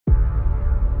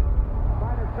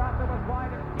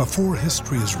Before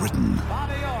history is written,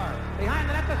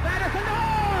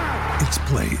 it's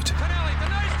played.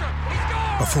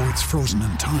 Before it's frozen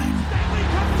in time,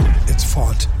 it's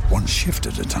fought one shift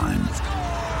at a time.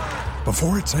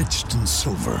 Before it's etched in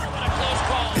silver,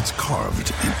 it's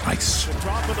carved in ice.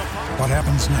 What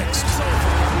happens next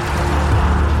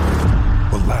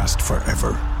will last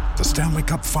forever. The Stanley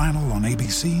Cup Final on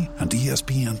ABC and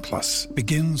ESPN Plus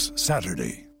begins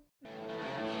Saturday.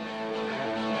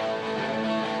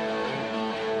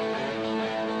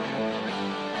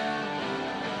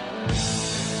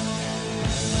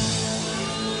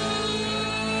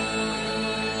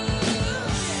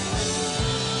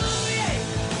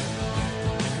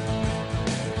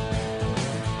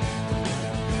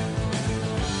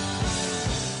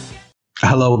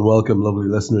 Hello and welcome, lovely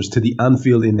listeners, to the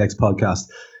Anfield Index podcast.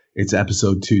 It's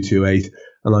episode 228,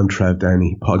 and I'm Trev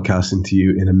Downey, podcasting to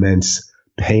you in immense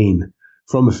pain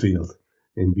from a field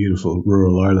in beautiful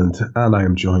rural Ireland. And I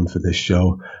am joined for this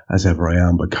show, as ever I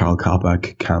am, by Carl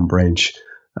Kopak, Cam Branch,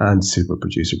 and super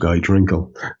producer Guy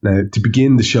Drinkle. Now, to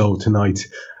begin the show tonight,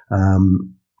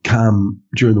 Cam,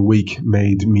 during the week,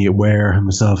 made me aware,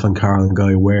 myself and Carl and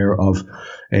Guy, aware of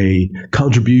a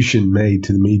contribution made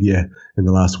to the media in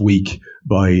the last week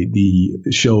by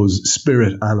the show's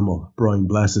spirit animal, Brian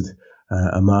Blessed,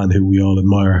 a man who we all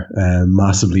admire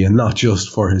massively, and not just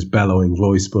for his bellowing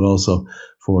voice, but also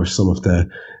for some of the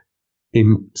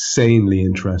insanely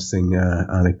interesting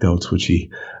anecdotes which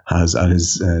he has at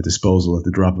his disposal at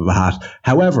the drop of a hat.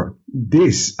 However,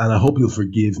 this, and I hope you'll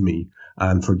forgive me,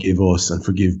 and forgive us and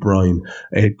forgive Brian,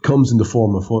 it comes in the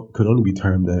form of what could only be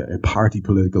termed a party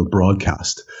political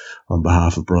broadcast on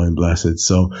behalf of Brian Blessed.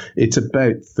 So it's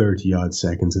about 30 odd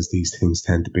seconds, as these things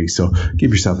tend to be. So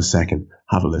give yourself a second,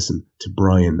 have a listen to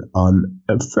Brian on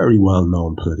a very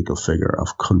well-known political figure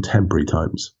of contemporary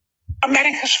times.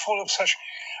 America's full of such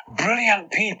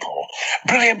brilliant people,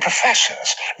 brilliant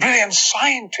professors, brilliant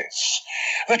scientists,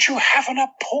 that you have an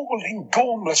appalling,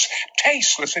 gormless,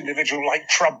 tasteless individual like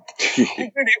Trump. He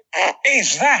really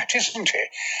is that, isn't he?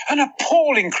 An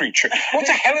appalling creature. What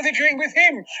the hell are they doing with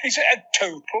him? He's a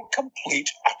total, complete,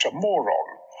 utter moron.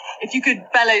 If you could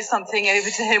bellow something over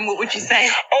to him, what would you say?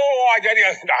 Oh, I don't get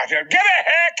a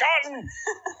haircut!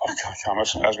 Oh, God,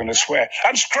 I was going to swear.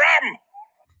 And scram!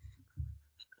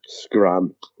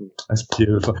 Scram. That's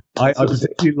beautiful. I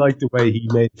particularly like the way he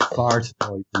made fart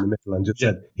noise in the middle and just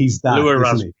said, he's that,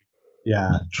 isn't he?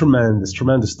 Yeah,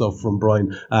 tremendous stuff from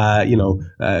Brian.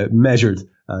 Measured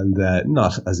and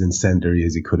not as incendiary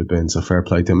as he could have been. So fair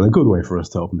play to him, and a good way for us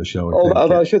to open the show.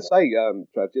 I should say,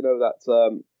 Trev, do you know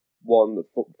that one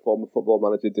former football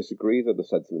manager disagrees with the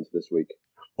sentiments this week?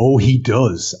 Oh, he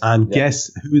does. And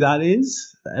guess who that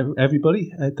is?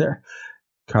 Everybody out there?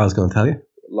 Carl's going to tell you.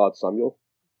 Lord Samuel.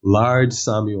 Large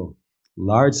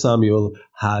Samuel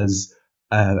has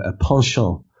a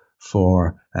penchant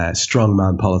for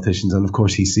strongman politicians, and of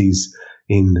course he sees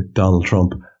in Donald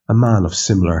Trump a man of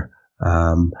similar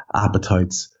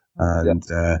appetites and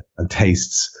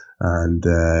tastes and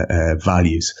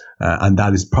values, and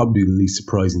that is probably the least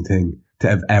surprising thing to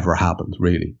have ever happened,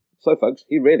 really. So, folks,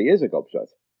 he really is a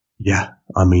gobshite. Yeah,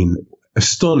 I mean,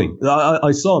 stunning.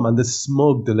 I saw him and the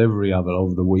smug delivery of it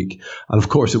over the week. And of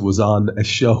course, it was on a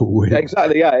show with...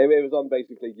 Exactly, yeah. It was on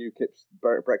basically UKIP's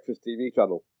breakfast TV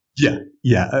channel.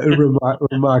 Yeah.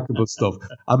 Remarkable stuff.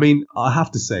 I mean, I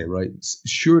have to say, right,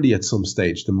 surely at some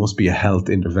stage there must be a health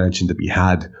intervention to be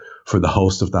had for the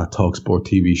host of that TalkSport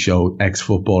TV show,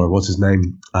 ex-footballer, what's his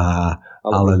name?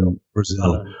 Alan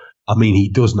Brazil. I mean, he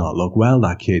does not look well,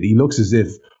 that kid. He looks as if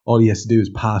all he has to do is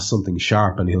pass something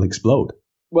sharp and he'll explode.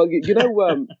 Well, it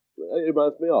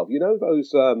reminds me of,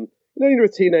 those, you're a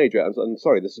teenager, and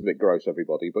sorry, this is a bit gross,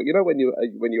 everybody, but when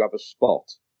you have a spot.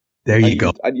 There you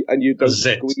go. And you don't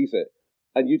squeeze it,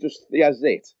 and you just,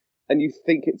 zit, and you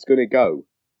think it's going to go,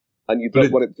 and you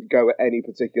don't want it to go at any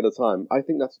particular time. I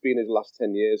think that's been his last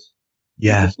 10 years.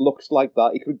 Yeah. It just looks like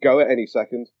that. He could go at any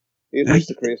second. He's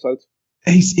Mr. Creosote.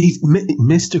 He's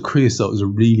Mr. Creosote is a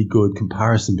really good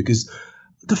comparison because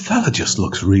the fella just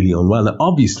looks really unwell. Now,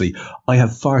 obviously, I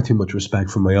have far too much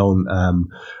respect for my own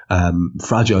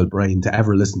fragile brain to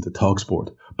ever listen to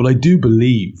TalkSport. But I do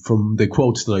believe from the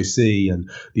quotes that I see and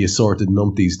the assorted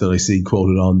numpties that I see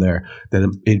quoted on there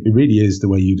that it really is the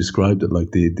way you described it,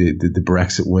 like the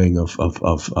Brexit wing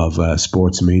of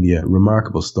sports media.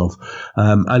 Remarkable stuff.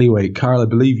 Anyway, Carl, I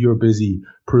believe you're busy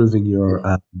proving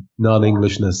your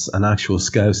non-Englishness and actual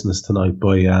Scouseness tonight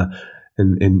by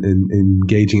in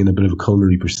engaging in a bit of a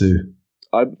culinary pursuit.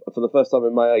 For the first time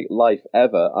in my life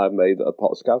ever, I've made a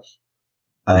pot of scouse.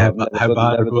 And how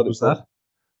bad or good was that?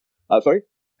 Sorry?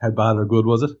 How bad or good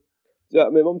was it? Yeah,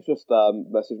 my mum's just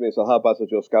messaged me and said, how bad was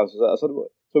your Scouse? I said,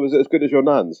 so was it as good as your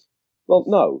nan's? Well,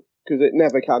 no, because it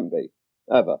never can be,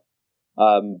 ever.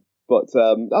 I'm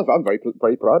very,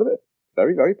 very proud of it.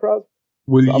 Very, very proud.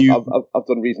 I've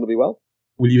done reasonably well.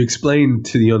 Will you explain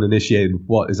to the uninitiated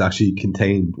what is actually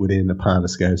contained within a pan of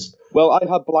Scouse? Well, I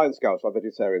have blind Scouse. I'm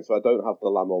vegetarian, so I don't have the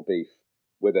lamb or beef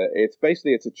with it. It used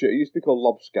to be called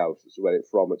lobscouse, which is where it's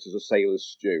from, which is a sailor's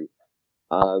stew.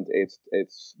 And it's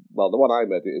the one I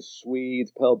made is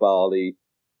swede, pearl barley,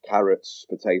 carrots,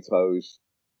 potatoes,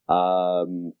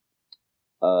 some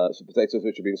potatoes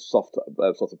which have been sort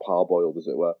of parboiled, as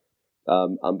it were,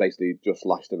 and basically just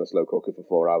lashed in a slow cooker for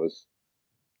 4 hours.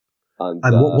 And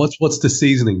what's the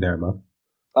seasoning there, man?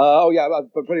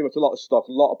 Pretty much a lot of stock,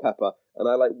 a lot of pepper, and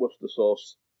I like Worcester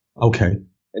sauce. Okay.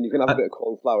 And you can have a bit of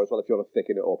corn flour as well if you want to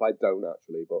thicken it up. I don't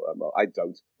actually, but I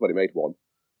don't. I've only made one,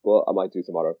 but I might do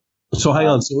tomorrow. So hang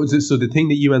on. So the thing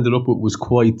that you ended up with was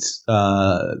quite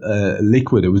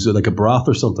liquid. It was like a broth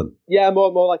or something. Yeah,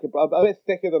 more like a bit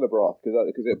thicker than a broth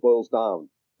because it boils down.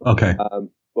 Okay.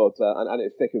 And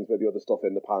it thickens with the other stuff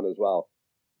in the pan as well.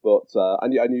 But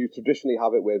and you traditionally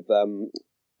have it with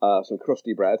some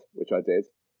crusty bread, which I did,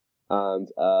 and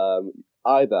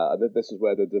and this is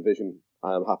where the division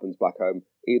happens back home.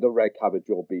 Either red cabbage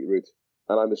or beetroot,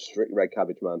 and I'm a strict red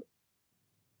cabbage man.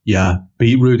 Yeah,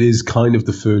 beetroot is kind of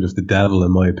the food of the devil,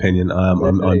 in my opinion.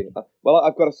 Well,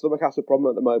 I've got a stomach acid problem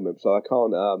at the moment, so I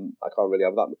can't really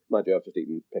have that. Mind you, I've just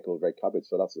eaten pickled red cabbage,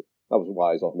 so that was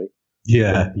wise of me.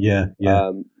 Yeah.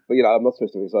 But I'm not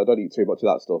supposed to be, so I don't eat too much of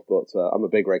that stuff. But I'm a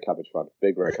big red cabbage fan.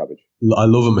 Big red cabbage. I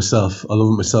love it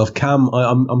myself. Cam,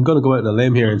 I'm going to go out on a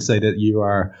limb here and say that you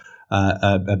are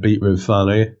a beetroot fan,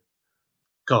 are you?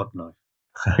 God, no.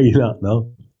 Are you not?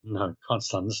 No. No, can't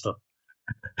stand the stuff.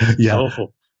 Yeah. It's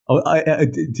awful.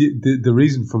 The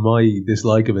reason for my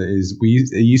dislike of it is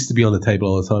it used to be on the table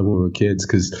all the time when we were kids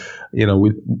because,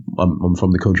 I'm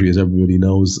from the country, as everybody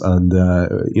knows, and,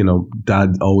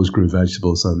 Dad always grew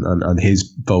vegetables and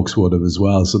his folks would have as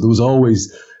well. So there was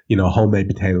always, homemade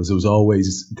potatoes. There was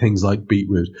always things like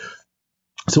beetroot.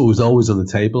 So it was always on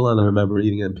the table, and I remember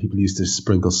eating it, and people used to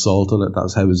sprinkle salt on it.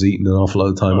 That's how it was eaten an awful lot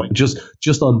of time, right.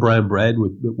 just on brown bread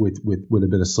with a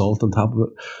bit of salt on top of it.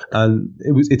 And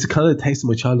it's a kind of taste of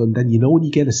my childhood. And then when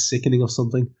you get a sickening of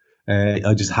something,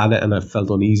 I just had it, and I felt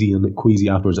uneasy and queasy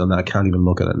afterwards, and I can't even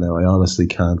look at it now. I honestly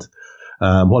can't.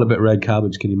 What about red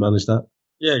cabbage? Can you manage that?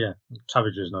 Yeah.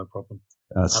 Cabbage is no problem.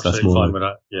 That's more fine like with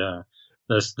that. Yeah.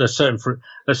 There's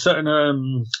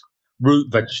certain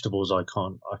root vegetables I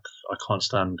can't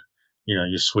stand.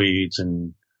 Your Swedes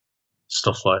and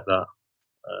stuff like that.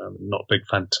 Not a big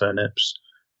fan of turnips.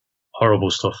 Horrible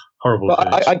stuff. Horrible.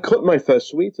 But I cut my first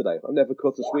Swede today. I've never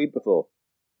cut a Swede before.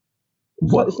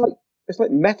 It's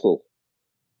like metal.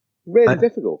 Really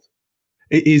difficult.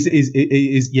 Is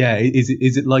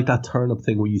it like that turnip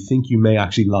thing where you think you may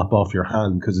actually lop off your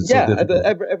hand because it's so difficult?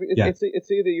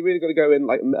 It's either you really got to go in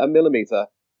like a millimeter,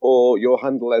 or your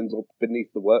handle ends up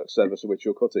beneath the work surface of which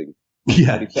you're cutting.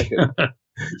 Yeah.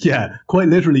 Yeah, quite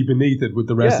literally beneath it with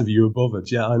the rest of you above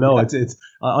it. Yeah, I know. Yeah.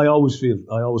 I always feel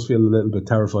a little bit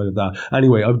terrified of that.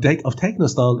 Anyway, I've taken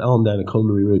us on down a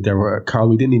culinary route there. Where, Carl,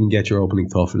 we didn't even get your opening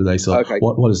thought for today. So okay.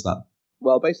 What is that?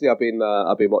 Well, basically, I've been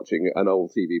watching an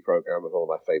old TV program of one of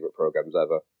my favourite programs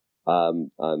ever,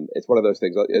 and it's one of those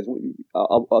things. I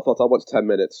thought I'll watch 10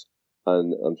 minutes,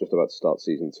 and I'm just about to start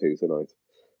season 2 tonight.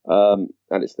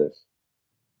 And it's this.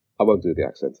 I won't do the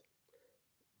accent.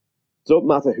 Don't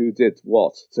matter who did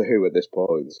what to who at this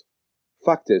point.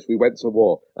 Fact is, we went to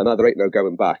war, and now there ain't no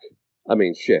going back. I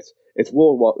mean, shit. It's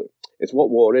what war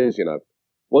is,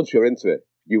 Once you're into it,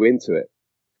 you into it.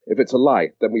 If it's a lie,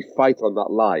 then we fight on that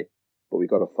lie, but we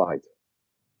got to fight.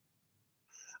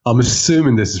 I'm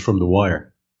assuming this is from The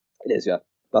Wire. It is, yeah.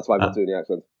 That's why I'm not doing the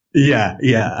accent. Yeah.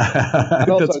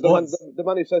 Also, the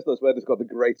man who says those words has got the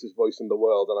greatest voice in the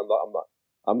world, and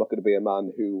I'm not going to be a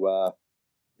man who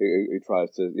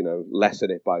tries to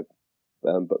lessen it by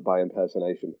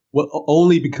impersonation. Well,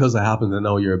 only because I happen to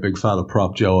know you're a big fan of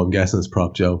Prop Joe. I'm guessing it's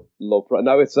Prop Joe. Love Prop.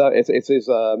 No, it's his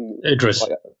Idris.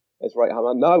 It's right hand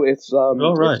man. No, it's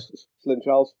it's Slim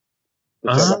Charles.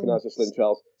 I recognise as Slim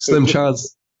Charles. Slim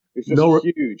Charles. It's just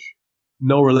huge.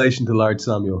 No relation to Large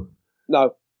Samuel.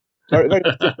 No. Very, very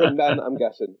different men, I'm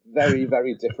guessing. Very,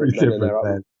 very different men in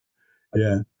their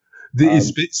Yeah.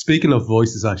 Speaking of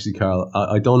voices, actually, Carl,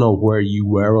 I don't know where you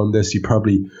were on this. You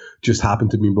probably just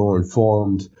happened to be more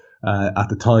informed at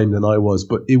the time than I was,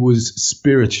 but it was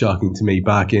spirit shocking to me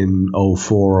back in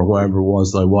 2004 or wherever it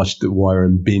was that I watched The Wire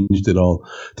and binged it all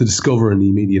to discover in the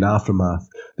immediate aftermath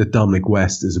that Dominic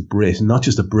West is a Brit, and not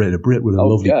just a Brit with a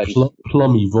lovely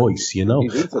plummy voice,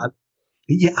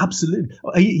 Yeah, absolutely.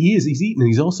 He is. He's Eton, and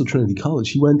he's also Trinity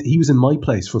College. He was in my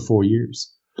place for 4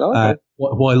 years. Okay.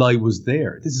 While I was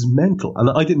there. This is mental, and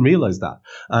I didn't realize that.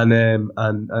 And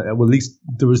well, at least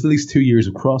there was at least 2 years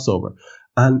of crossover,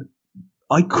 and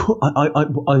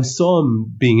I saw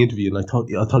him being interviewed, and I thought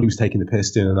he was taking the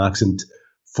piss doing an accent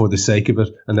for the sake of it,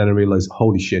 and then I realized,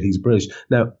 holy shit, he's British.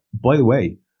 Now, by the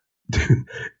way,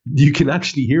 you can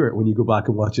actually hear it when you go back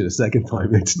and watch it a second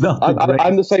time. It's not.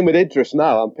 I'm the same with Idris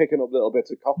now. I'm picking up little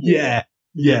bits of Cockney. Yeah.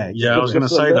 I was going to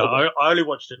say that. I only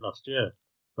watched it last year.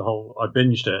 I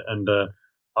binged it, and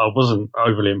I wasn't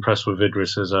overly impressed with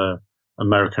Idris's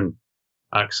American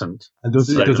accent. And does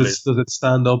it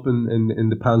stand up in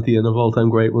the pantheon of all time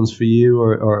great ones for you,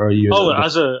 or are you?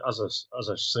 As a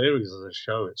series, as a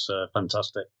show, it's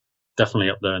fantastic. Definitely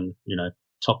up there, in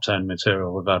top 10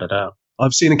 material without a doubt.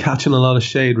 I've seen it catching a lot of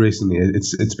shade recently.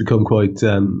 It's become quite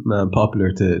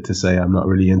popular to say I'm not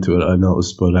really into it. I've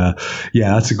noticed, but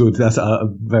yeah, I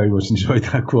very much enjoyed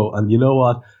that quote. And you know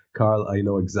what, Carl, I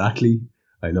know exactly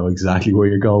where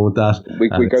you're going with that. We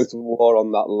go to war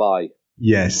on that lie.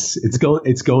 Yes, it's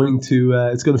going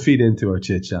to feed into our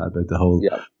chit chat about the whole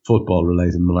football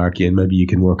related malarkey, and maybe you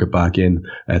can work it back in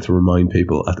to remind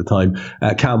people at the time.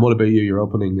 Cam, what about you? Your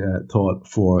opening thought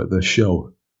for the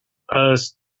show?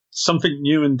 Something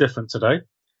new and different today,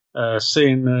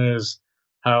 seeing as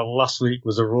how last week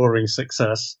was a roaring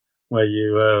success, where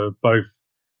you both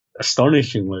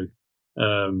astonishingly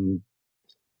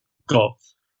got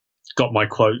my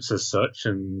quotes as such,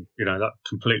 and that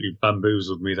completely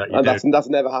bamboozled me. That's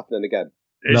never happening again.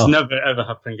 It's never ever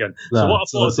happening again. So what I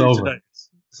thought to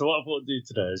do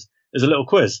today is a little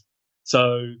quiz.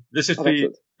 So this is for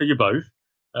you both.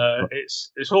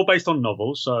 It's all based on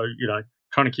novels, so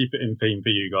trying to keep it in theme for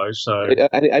you guys. So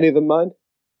any of them mine?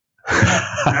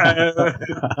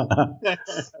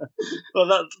 Well,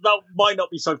 that might not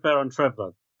be so fair on Trev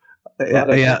though.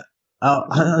 Yeah.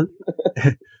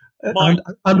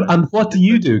 And what do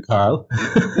you do, Carl?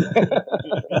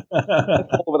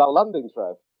 Without landing,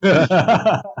 Trev.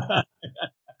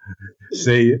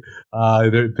 See,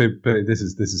 this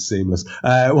is seamless.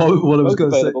 What I was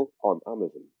going to say on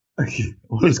Amazon.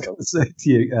 What I was going to say to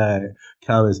you,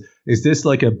 Cam, is this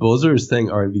like a buzzers thing,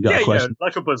 or have you got a question? Yeah,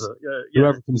 like a buzzer. Yeah.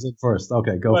 Whoever comes in first.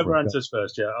 Okay, go Whoever for it. Whoever answers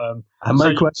first, yeah. How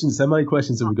many questions have we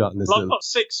got in this? I've got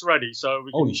 6 ready, so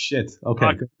we can, holy shit! Okay,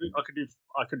 I could do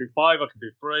 5. I could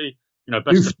do 3.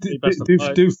 Best of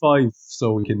 5. Do 5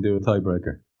 so we can do a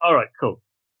tiebreaker. All right, cool.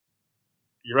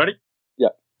 You ready?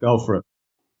 Yeah, go for it.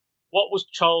 What was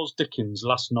Charles Dickens'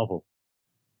 last novel?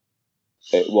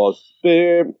 It was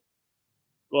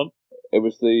Well, it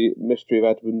was The Mystery of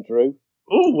Edmund Drew.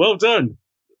 Oh, well done.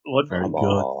 Very good.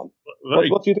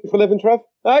 What do you do for a living, Trev?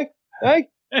 Hey?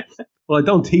 Well, I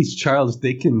don't teach Charles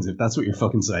Dickens, if that's what you're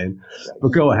fucking saying. But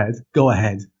go ahead.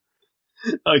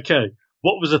 Okay.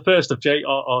 What was the first of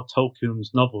J.R.R.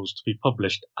 Tolkien's novels to be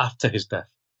published after his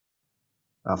death?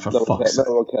 For fuck's sake.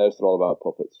 No one cares. They're all about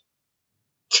puppets.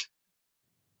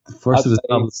 The first of his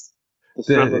novels. The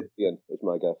Silmarillion is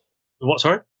my guess. What,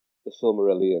 sorry? The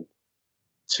Silmarillion.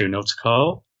 2-0 to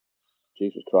Carl.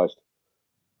 Jesus Christ.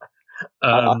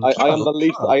 I am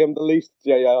the least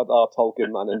J.R.R.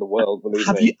 Tolkien man in the world, believe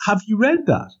me. Have you read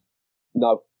that?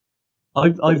 No.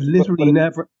 I've literally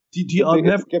never. I've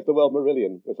never give the world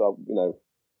Marillion,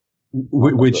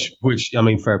 which I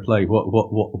mean, fair play.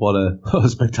 What a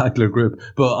spectacular group.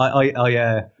 But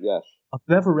yes. I've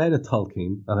never read a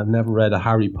Tolkien, and I've never read a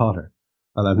Harry Potter,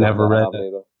 and I've never read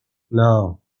it.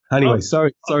 No. Anyway,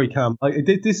 sorry, Cam.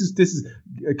 This is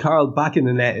Carl back in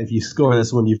the net. If you score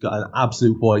this one, you've got an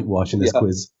absolute whitewash in this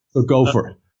quiz. So go for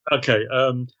it. Okay.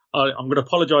 I'm going to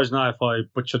apologise now if I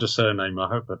butchered a surname. I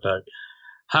hope I don't.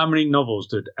 How many novels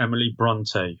did Emily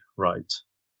Bronte write?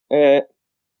 Go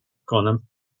on then.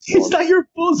 Is that your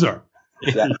buzzer?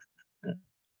 Yeah.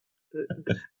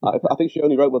 I think she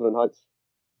only wrote Wuthering Heights.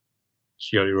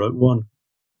 She only wrote 1.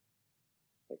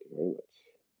 Thank you very much.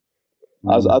 I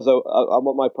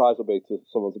want my prize will be to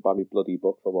someone to buy me bloody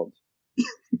book for once.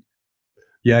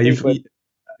 Yeah,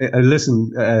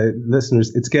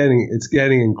 listeners, it's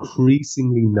getting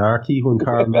increasingly narky when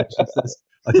Carl mentions this.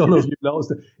 I don't know if you've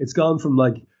noticed it. It's gone from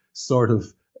like sort of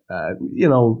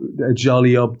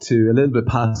jolly up to a little bit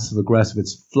passive aggressive.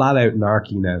 It's flat out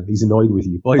narky now. He's annoyed with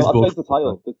you. Buy his book. The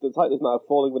title. The title is now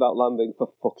Falling Without Landing,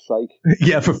 for fuck's sake.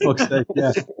 Yeah, for fuck's sake.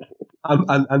 Yeah.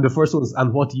 And the first one is,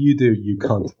 and what do, you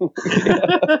cunt?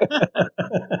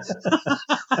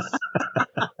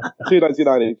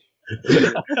 $2.99 each.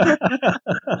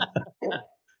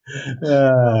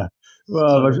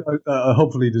 Well,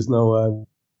 hopefully there's no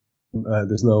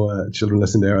children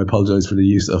listening there. I apologise for the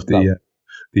use of the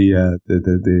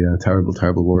the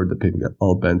terrible word that people get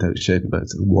all bent out of shape about.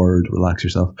 It's a word. Relax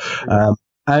yourself.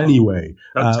 Anyway,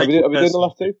 are we doing the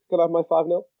last two? Can I have my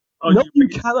 5-0? No, you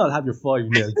cannot have your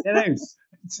 5-0. Get out.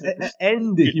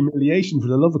 End the humiliation, for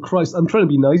the love of Christ. I'm trying to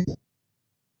be nice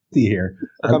here.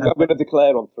 I'm going to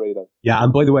declare on 3 then. Yeah,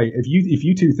 and by the way, if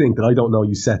you two think that I don't know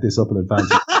you set this up in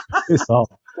advance, piss off.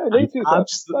 Don't need to.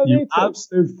 You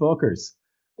absolute fuckers.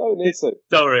 Don't need to.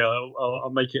 Don't worry,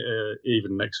 I'll make it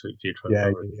even next week for you.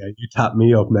 Yeah, you tap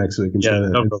me up next week instead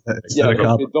of I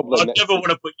never want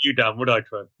to put you down, would I,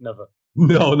 Trev? Never.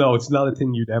 No, it's not a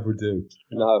thing you'd ever do.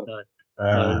 No.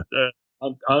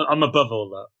 I'm above all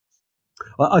that.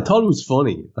 I thought it was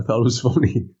funny.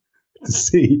 to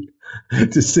see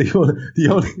what the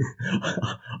only.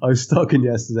 I was talking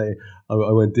yesterday.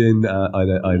 I went in. I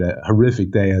had a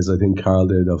horrific day, as I think Carl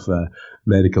did, of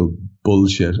medical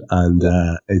bullshit, and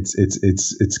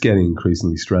it's getting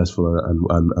increasingly stressful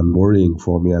and worrying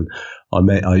for me. And I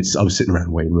was sitting around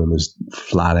the waiting room, I was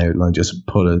flat out, and I just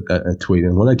put a tweet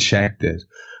in. When I checked it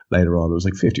later on, there was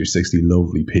like 50 or 60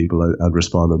 lovely people. I'd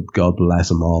responded, God bless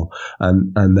them all.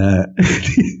 And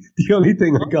the only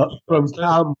thing I got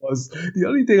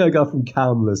from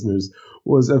Cam listeners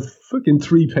was a fucking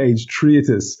 3-page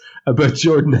treatise about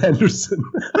Jordan Henderson,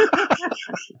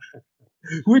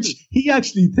 which he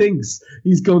actually thinks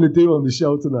he's going to do on the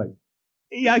show tonight.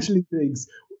 He actually thinks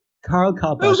Karl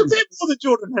Coppack. It was a bit more than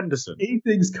Jordan Henderson. He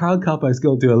thinks Karl Coppack is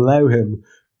going to allow him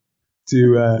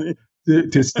to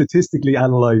statistically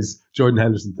analyze Jordan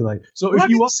Henderson tonight. So I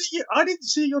didn't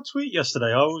see your tweet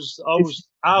yesterday. I was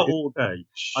out all day.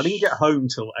 I didn't get home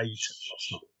till 8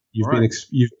 last night. You've been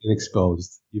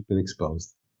exposed. You've been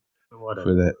exposed for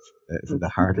the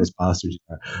heartless bastards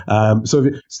you are. So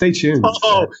stay tuned.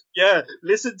 Oh yeah,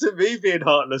 listen to me being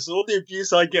heartless. All the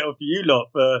abuse I get off you lot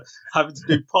for having to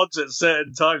do pods at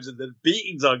certain times, and the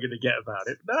beatings I'm going to get about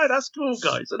it. No, that's cool,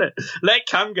 guys, isn't it? Let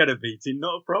Cam get a beating,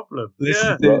 not a problem.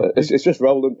 It's just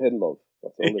rolling pin love.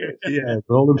 That's all it is. Yeah,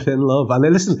 rolling pin love. And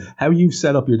then listen, how you've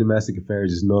set up your domestic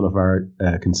affairs is none of our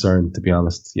concern, to be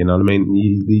honest. You know what I mean?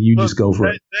 You just go for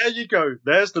it. There you go.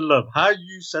 There's the love. How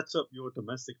you set up your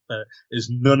domestic affair is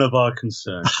none of our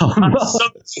concern. Perfectly,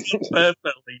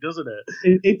 doesn't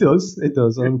it? It does.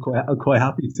 I'm quite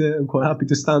happy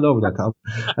to stand over that, Cam.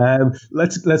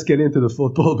 Let's get into the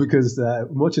football, because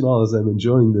much and all as I'm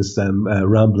enjoying this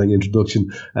rambling introduction,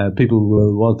 people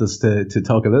will want us to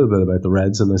talk a little bit about the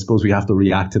Reds, and I suppose we have to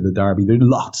react to the derby. There are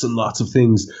lots and lots of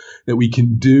things that we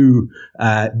can do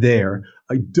there.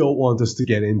 I don't want us to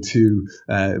get into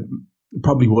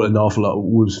probably what an awful lot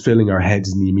was filling our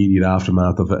heads in the immediate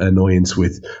aftermath of annoyance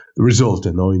with the result,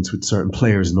 annoyance with certain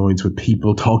players, annoyance with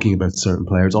people talking about certain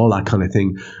players, all that kind of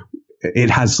thing. It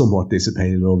has somewhat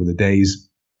dissipated over the days,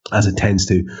 as it tends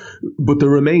to. But there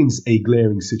remains a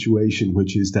glaring situation,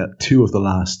 which is that 2 of the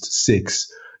last 6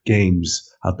 games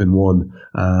have been won,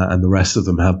 and the rest of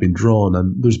them have been drawn,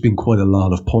 and there's been quite a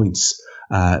lot of points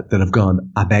that have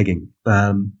gone a-begging.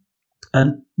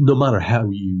 And no matter how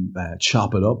you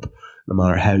chop it up, no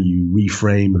matter how you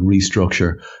reframe and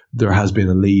restructure, there has been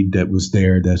a lead that was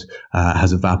there that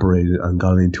has evaporated and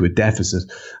gone into a deficit.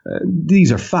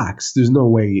 These are facts. There's no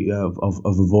way of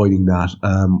avoiding that.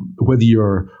 Whether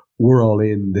we're all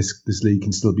in, this league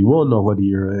can still be won, or whether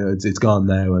it's gone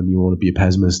now and you want to be a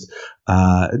pessimist,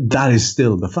 that is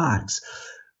still the facts.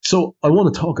 So I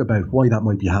want to talk about why that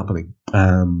might be happening.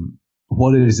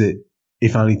 What is it,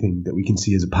 if anything, that we can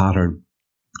see as a pattern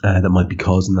that might be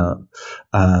causing that?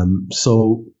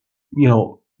 So,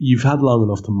 you've had long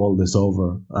enough to mull this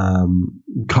over.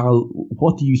 Carl,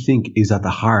 what do you think is at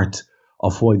the heart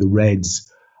of why the Reds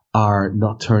are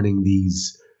not turning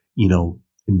these,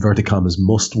 inverted commas,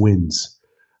 must wins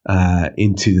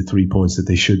into the 3 points that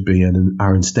they should be, and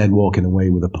are instead walking away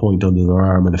with a point under their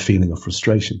arm and a feeling of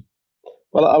frustration?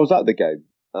 Well, I was at the game,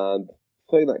 and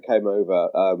the thing that came over,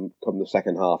 come the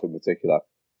second half in particular,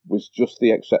 was just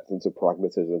the acceptance of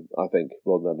pragmatism, I think,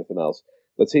 more than anything else.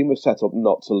 The team was set up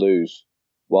not to lose,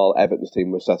 while Everton's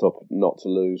team was set up not to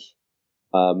lose.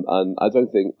 And I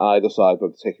don't think either side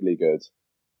were particularly good.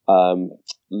 A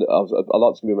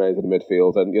lot's going to be made in the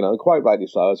midfield, and and quite rightly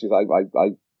so.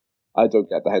 I don't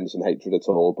get the Henderson hatred at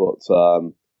all, but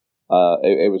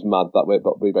it was mad that way.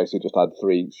 But we basically just had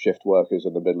 3 shift workers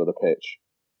in the middle of the pitch,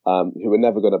 who were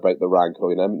never going to break the rank,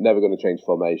 or never going to change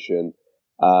formation.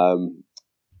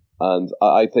 And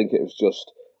I think it was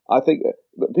just. I think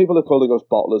people are calling us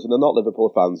bottlers, and they're not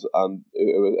Liverpool fans, and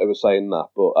it was saying that,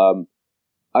 but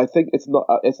I think it's not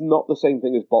the same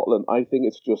thing as bottling. I think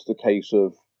it's just a case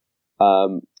of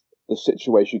the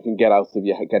situation can get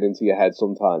into your head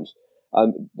sometimes.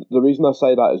 And the reason I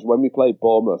say that is when we played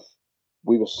Bournemouth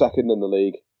we were second in the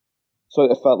league. So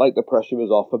it felt like the pressure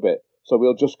was off a bit. So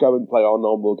we'll just go and play our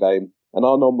normal game. And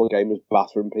our normal game is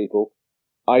battering people.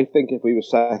 I think if we were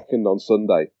second on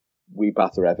Sunday, we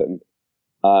batter Everton.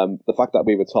 The fact that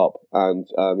we were top and,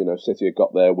 City had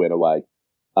got their win away,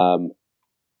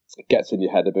 gets in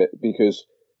your head a bit, because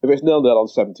if it's 0-0 on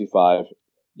 75,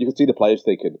 you can see the players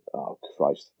thinking, "Oh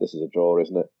Christ, this is a draw,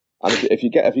 isn't it?" And if you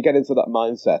get into that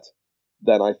mindset,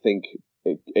 then I think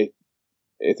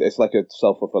it's like a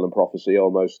self-fulfilling prophecy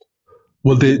almost.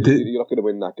 Well, you're not going to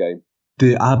win that game.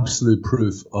 The absolute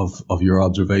proof of your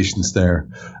observations there,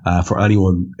 for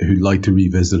anyone who'd like to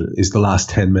revisit it, is the last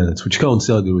 10 minutes, which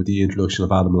coincided with the introduction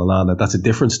of Adam Lallana. That's a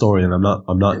different story, and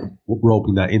I'm not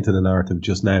roping that into the narrative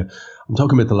just now. I'm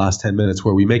talking about the last 10 minutes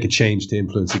where we make a change to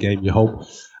influence the game, you hope.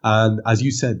 And as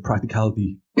you said,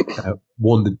 practicality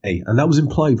won the day. And that was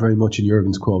implied very much in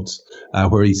Jurgen's quotes,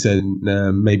 where he said,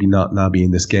 maybe not Naby in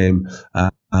this game,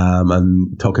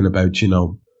 and talking about,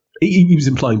 he was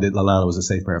implying that Lallana was a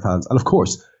safe pair of hands. And of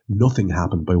course, nothing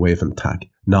happened by way of an attack.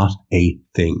 Not a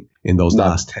thing in those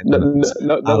last 10 minutes.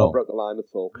 No one broke the line at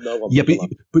all. No one. Yeah,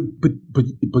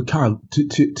 but Carl,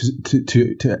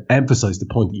 to emphasize the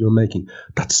point that you're making,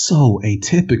 that's so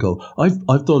atypical.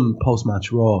 I've done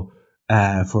post-match Raw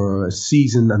for a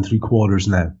season and 3 quarters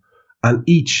now. And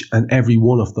each and every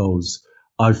one of those,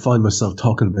 I find myself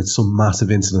talking about some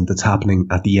massive incident that's happening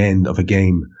at the end of a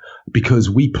game. Because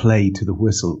we play to the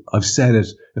whistle. I've said it.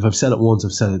 If I've said it once,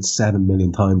 I've said it 7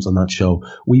 million times on that show.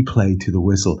 We play to the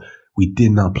whistle. We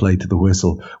did not play to the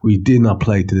whistle. We did not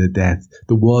play to the death.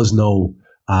 There was no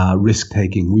risk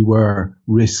taking. We were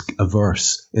risk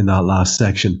averse in that last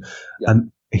section. Yeah.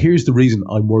 And here's the reason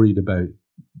I'm worried about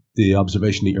the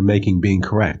observation that you're making being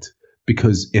correct,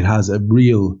 because it has a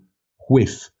real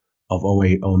whiff of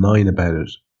 08-09 about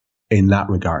it in that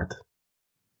regard.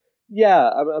 Yeah,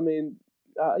 I mean.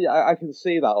 I can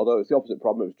see that, although it's the opposite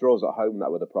problem. It was draws at home that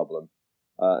were the problem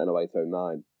in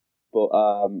 08-09. But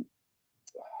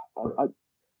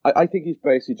I think he's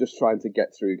basically just trying to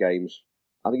get through games.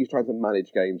 I think he's trying to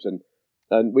manage games.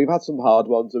 And we've had some hard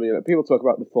ones. I mean, people talk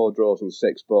about the 4 draws and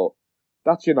 6, but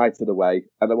that's United away,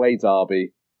 an away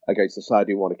derby against the side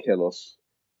who want to kill us,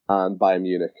 and Bayern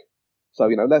Munich. So,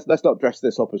 let's not dress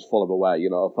this up as Fulham away,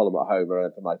 or Fulham at home or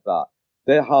anything like that.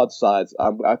 They're hard sides.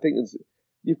 I think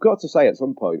you've got to say at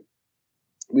some point,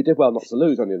 we did well not to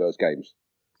lose any of those games.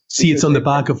 See, it's on the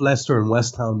back of Leicester and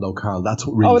West Ham, though, Carl. That's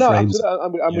what really frames it.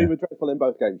 And we were dreadful in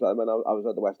both games. I mean, I was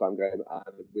at the West Ham game,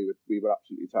 and we were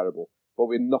absolutely terrible. But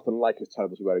we're nothing like as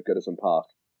terrible as we were at Goodison Park,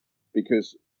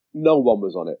 because no one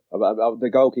was on it. The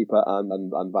goalkeeper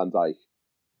and Van Dijk,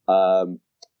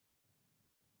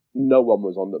 no one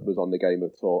was on the game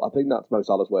at all. I think that's Mo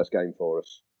Salah's worst game for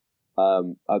us.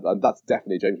 And that's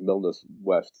definitely James Milner's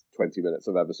worst 20 minutes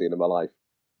I've ever seen in my life.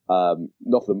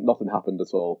 Nothing happened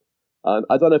at all. And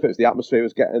I don't know if it was the atmosphere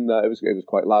was getting it was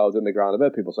quite loud in the ground. I've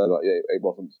heard people say that it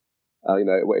wasn't,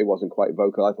 it wasn't quite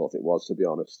vocal. I thought it was, to be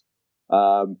honest.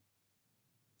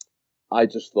 I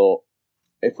just thought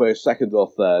if we're 2nd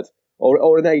or 3rd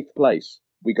or in 8th place,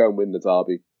 we go and win the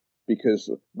derby,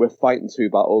 because we're fighting 2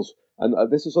 battles.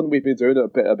 And this is something we've been doing a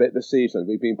bit this season.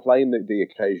 We've been playing the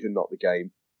occasion, not the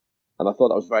game. And I thought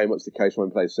that was very much the case when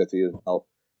we played City as well.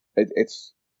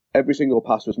 It's every single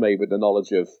pass was made with the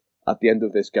knowledge of, at the end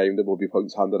of this game, there will be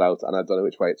points handed out, and I don't know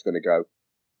which way it's going to go.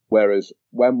 Whereas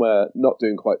when we're not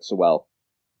doing quite so well,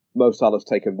 Mo Salah's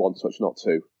taken 1 touch, not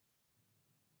 2.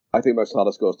 I think Mo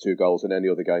Salah scores 2 goals in any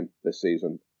other game this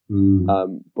season.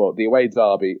 But the away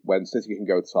derby, when City can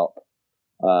go top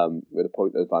with a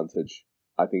point advantage,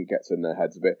 I think it gets in their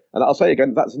heads a bit. And I'll say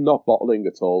again, that's not bottling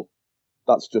at all.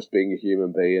 That's just being a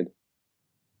human being.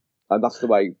 And that's the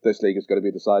way this league is going to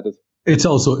be decided. It's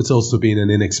also being an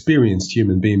inexperienced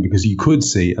human being, because you could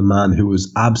see a man who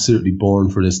was absolutely born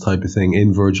for this type of thing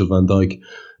in Virgil van Dijk.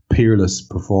 Peerless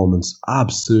performance,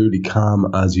 absolutely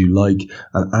calm as you like,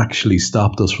 and actually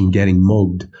stopped us from getting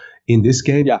mugged in this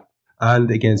game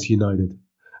and against United.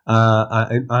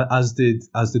 As did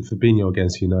Fabinho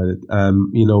against United.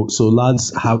 So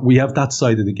lads, we have that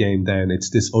side of the game down. It's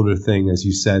this other thing, as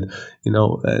you said.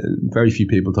 Very few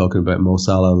people talking about Mo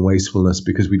Salah and wastefulness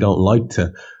because we don't like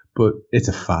to, but it's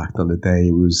a fact. On the day,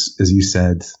 it was, as you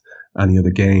said, any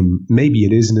other game. Maybe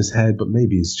it is in his head, but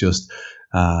maybe it's just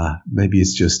a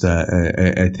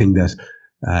thing that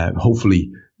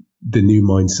hopefully the new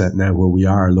mindset now where we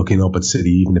are looking up at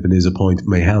City, even if it is a point,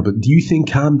 may help. But do you think,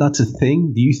 Cam, that's a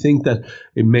thing? Do you think that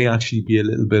it may actually be a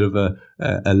little bit of a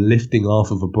lifting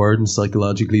off of a burden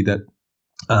psychologically, that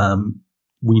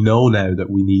we know now that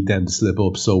we need them to slip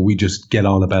up, so we just get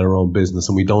on about our own business,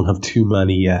 and we don't have too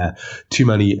many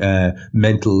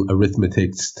mental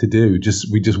arithmetics to do.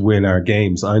 We just win our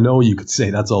games. I know you could say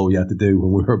that's all we had to do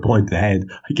when we were a point ahead.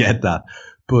 I get that,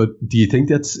 but do you think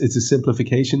it's a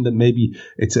simplification, that maybe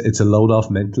it's a load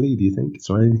off mentally? Do you think is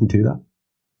there anything to that?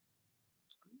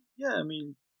 Yeah, I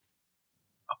mean,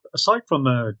 aside from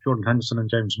Jordan Henderson and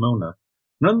James Milner,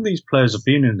 none of these players have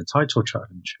been in the title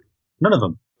challenge. None of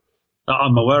them that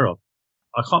I'm aware of.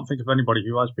 I can't think of anybody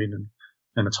who has been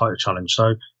in a title challenge.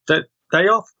 So they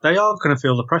are going to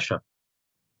feel the pressure.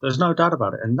 There's no doubt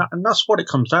about it, and that's what it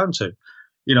comes down to.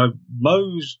 You know,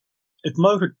 if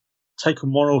Mo had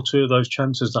taken one or two of those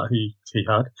chances that he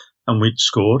had, and we'd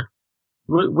scored,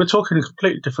 we're talking a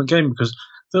completely different game, because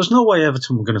there's no way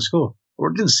Everton were going to score, or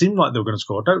it didn't seem like they were going to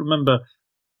score. I don't remember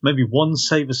maybe one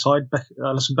save aside,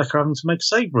 Alisson Becker having to make a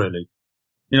save. Really,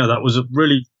 you know, that was a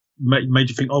really made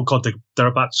you think, oh God, they're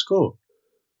about to score.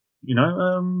 You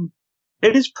know,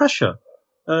 it is pressure.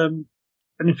 And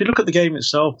if you look at the game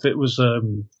itself, it was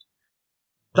that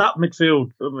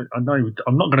midfield. I know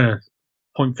I'm not going to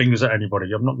point fingers at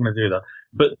anybody. I'm not going to do that.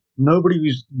 But nobody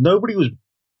was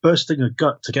bursting a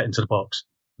gut to get into the box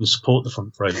and support the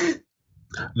front three.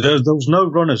 There was no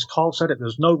runners. Carl said it.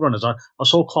 There's no runners. I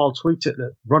saw Carl tweet it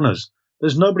that runners.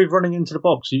 There's nobody running into the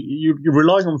box. You're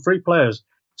relying on three players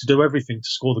to do everything to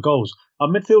score the goals. Our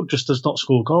midfield just does not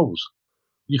score goals.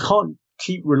 You can't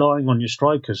keep relying on your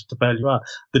strikers to bail you out.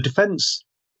 The defence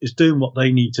is doing what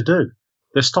they need to do.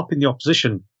 They're stopping the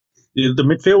opposition. The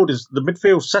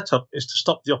midfield setup is to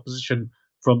stop the opposition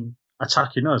from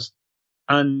attacking us.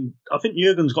 And I think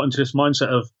Jurgen's got into this mindset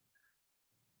of,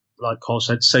 like Carl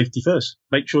said, safety first.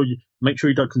 Make sure you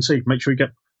don't concede. Make sure you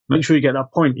get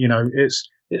that point. You know, it's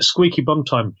squeaky bum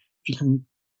time. If you can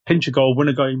pinch a goal, win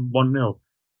a game 1-0.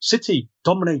 City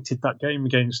dominated that game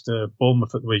against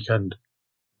Bournemouth at the weekend.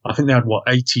 I think they had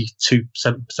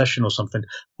 82% possession or something.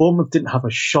 Bournemouth didn't have a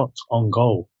shot on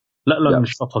goal, let alone a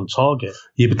shot on target.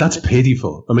 Yeah, but that's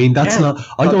pitiful. I mean, that's not.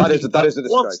 That is a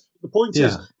disgrace. The point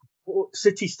is,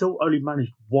 City still only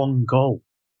managed one goal.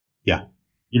 Yeah.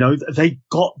 You know, they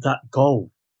got that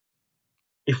goal.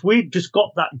 If we'd just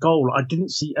got that goal, I didn't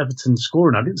see Everton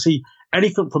scoring. I didn't see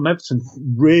anything from Everton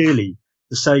really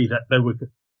to say that they were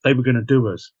going to do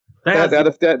us. They had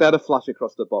a flash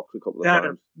across the box a couple of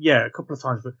times. A couple of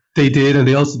times. But they did, and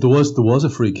they also there was a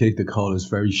free kick that called us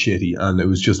very shitty, and it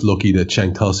was just lucky that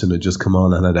Cenk Tosun had just come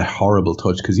on and had a horrible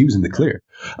touch because he was in the clear.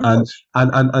 And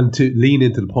to lean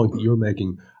into the point that you're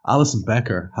making, Alisson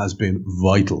Becker has been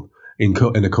vital in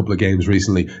a couple of games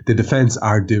recently. The defence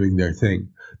are doing their thing.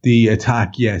 The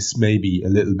attack, yes, maybe a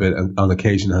little bit on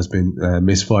occasion has been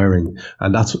misfiring,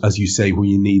 and that's, as you say, where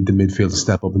you need the midfield to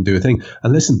step up and do a thing.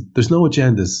 And listen, there's no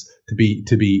agendas to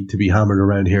be hammered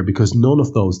around here, because none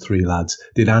of those three lads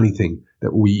did anything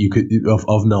that you could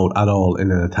of note at all in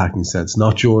an attacking sense.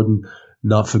 Not Jordan,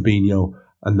 not Fabinho,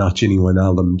 and not Gini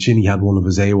Wijnaldum. Gini had one of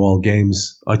his AWOL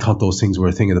games. I thought those things were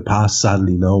a thing of the past.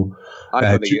 Sadly, no. I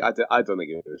don't think he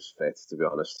was fit, to be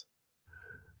honest.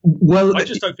 Well, I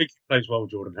just don't think he plays well with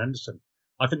Jordan Henderson.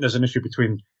 I think there's an issue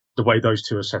between the way those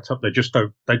two are set up. They just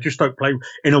don't play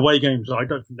in away games. I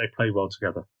don't think they play well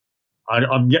together.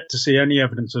 I'm yet to see any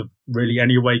evidence of really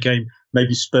any away game,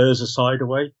 maybe Spurs aside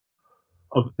away,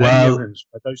 of any evidence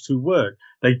where those two work.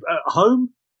 They at home,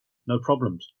 no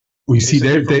problems. We see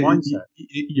you're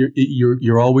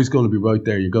always going to be right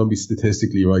there. You're going to be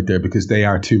statistically right there, because they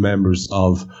are two members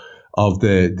of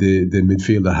the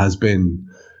midfield that has been,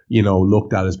 you know,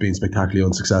 looked at as being spectacularly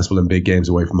unsuccessful in big games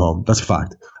away from home. That's a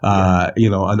fact. You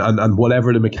know, and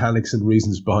whatever the mechanics and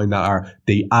reasons behind that are,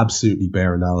 they absolutely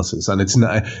bear analysis. And it's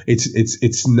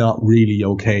not really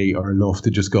okay or enough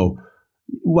to just go,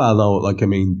 well, no, like, I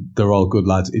mean, they're all good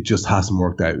lads. It just hasn't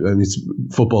worked out. I mean,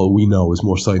 football, we know, is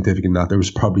more scientific than that. There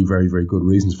was probably very, very good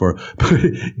reasons for it. But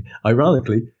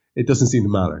ironically, it doesn't seem to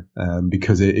matter,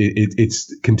 because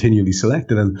it's continually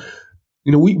selected. And,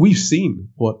 you know, we've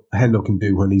seen what Hendo can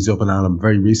do when he's up and at him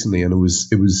very recently, and it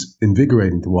was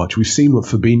invigorating to watch. We've seen what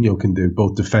Fabinho can do,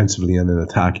 both defensively and in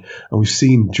attack, and we've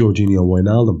seen Jorginho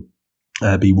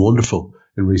Wijnaldum be wonderful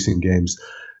in recent games.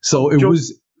 So it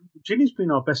was. Gini's been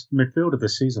our best midfielder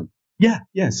this season. Yeah.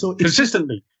 So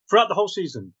consistently throughout the whole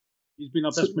season, he's been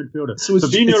our best midfielder. So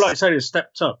Fabinho, like I said, has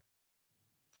stepped up.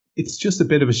 It's just a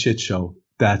bit of a shit show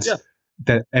that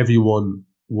everyone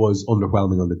was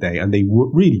underwhelming on the day, and they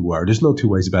really were. There's no two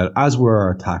ways about it. As were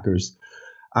our attackers,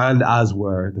 and as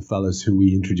were the fellas who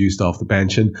we introduced off the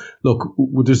bench. And look,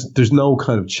 there's no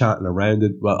kind of chatting around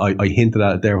it. Well, I hinted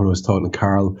at it there when I was talking to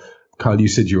Carl. Carl, you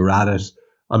said you were at it.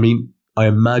 I mean, I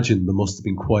imagine there must have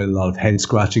been quite a lot of head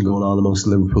scratching going on amongst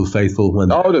the Liverpool faithful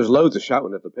when. Oh, there's loads of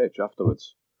shouting at the pitch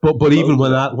afterwards. But even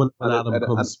when Adam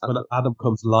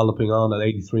comes lolloping on at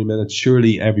 83 minutes,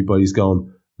 surely everybody's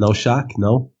going, no Shaq,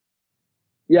 no.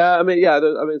 Yeah, I mean,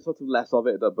 sort of less of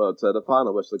it, but the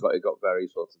final whistle it got very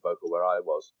sort of vocal where I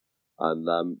was, and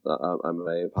I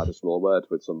may have had a small word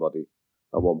with somebody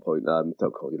at one point.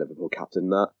 Don't call you Liverpool captain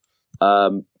that,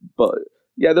 but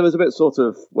yeah, there was a bit sort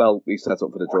of, well, he's set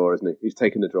up for the draw, isn't he? He's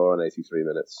taken the draw on 83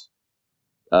 minutes.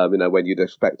 When you'd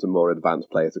expect a more advanced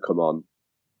player to come on.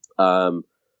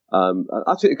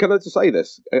 Actually, can I just say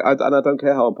this? And I don't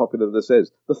care how unpopular this is.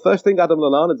 The first thing Adam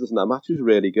Lallana does in that match is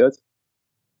really good.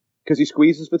 Because he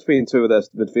squeezes between two of their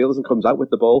midfielders and comes out with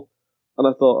the ball. And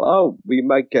I thought, oh, we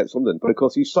might get something. But of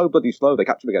course, he's so bloody slow, they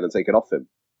catch him again and take it off him.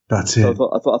 That's it. So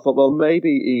I thought, well,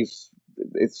 maybe is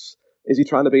he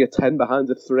trying to be a 10 behind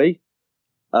a 3?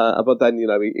 But then,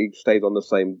 he stayed on the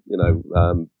same,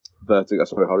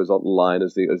 horizontal line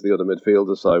as the other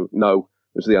midfielder. So no,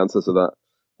 was the answer to that.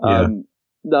 Yeah.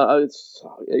 No,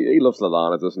 he loves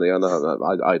Lallana, doesn't he? I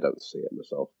don't see it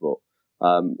myself, but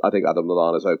I think Adam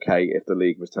Lallana's okay if the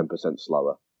league was 10%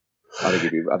 slower. I think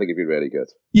he'd be really good.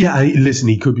 Yeah, listen,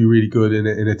 he could be really good in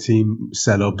a team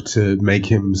set up to make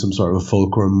him some sort of a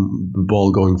fulcrum, the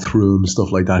ball going through him,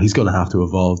 stuff like that. He's going to have to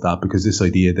evolve that, because this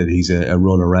idea that he's a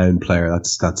run around player,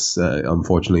 that's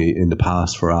unfortunately in the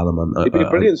past for Adam. And it'd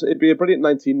be a brilliant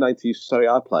 1990s Serie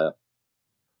A player.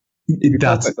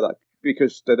 That's for that.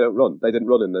 Because they don't run. They didn't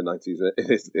run in the 90s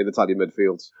in Italian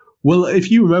midfields. Well,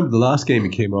 if you remember the last game he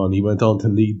came on, he went on to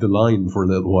lead the line for a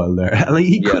little while there. And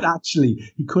he could actually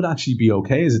be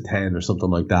okay as a 10 or something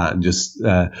like that, and just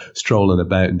strolling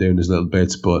about and doing his little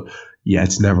bits. But yeah,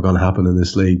 it's never going to happen in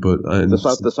this league. But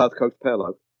the South Coast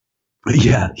Pirlo.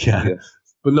 Yeah.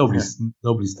 But nobody's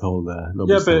told.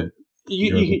 But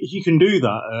he can do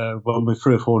that when we're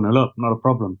 3 or 4-0 up. Not a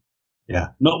problem. Yeah.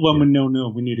 Not when we're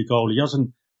 0-0. We need a goal. He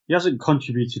hasn't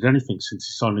contributed anything since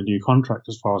he signed a new contract,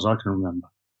 as far as I can remember.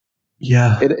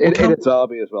 Yeah. In a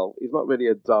derby as well. He's not really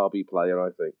a derby player, I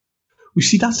think. We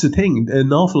see, that's the thing.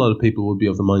 An awful lot of people would be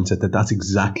of the mindset that that's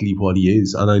exactly what he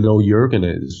is. And I know Jurgen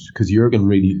is, because Jurgen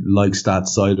really likes that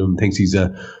side of him, thinks he's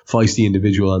a feisty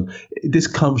individual. And this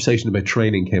conversation about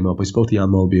training came up. I spoke to Jan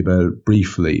Mulby about it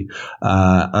briefly.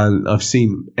 And I've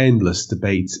seen endless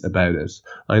debates about it.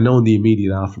 I know in the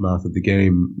immediate aftermath of the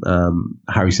game,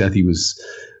 Harry Sethi was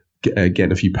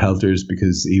getting a few pelters,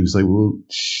 because he was like, well,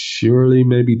 surely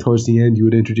maybe towards the end you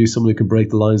would introduce someone who can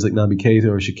break the lines like Naby Keita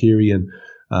or Shaqiri, and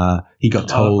he got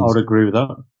told. I would agree with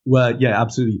that. Well, yeah,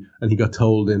 absolutely. And he got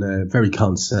told in a very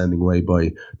condescending way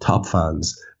by top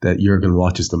fans that Jurgen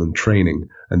watches them in training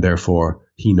and therefore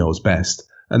he knows best.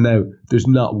 And now there's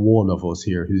not one of us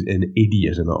here who's an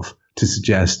idiot enough to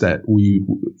suggest that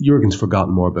Jurgen's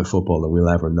forgotten more about football than we'll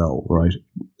ever know, right?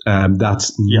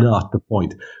 That's not the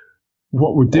point.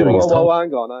 What we're doing is... hang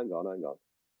on.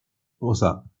 What's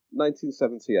that?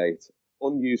 1978,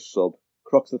 unused sub,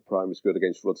 Croxteth Primary School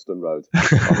against Rudston Road. I'll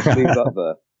just leave that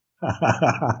there.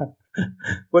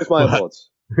 Where's my awards?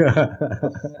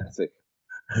 Pathetic.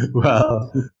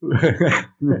 Well...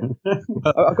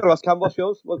 I've got to ask Cam, what's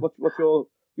yours? What's your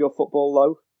football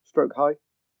low, stroke high?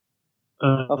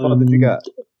 How far did you get?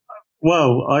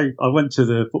 Well, I went to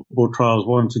the football trials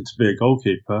wanting to be a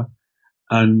goalkeeper,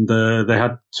 and they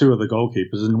had 2 other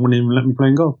goalkeepers and wouldn't even let me play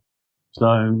in goal. So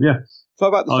yeah. So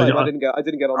about the same. I didn't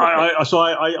get on.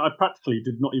 I practically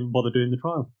did not even bother doing the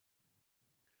trial.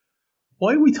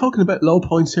 Why are we talking about low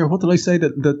points here? What did I say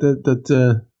that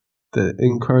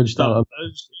encouraged that?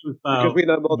 Because we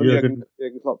know more than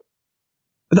Jurgen Klopp.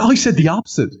 No, I said the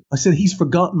opposite. I said he's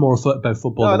forgotten more about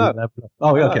football than ever.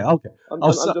 Oh, yeah, okay.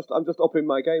 I'm just upping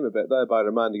my game a bit there by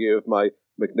reminding you of my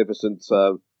magnificent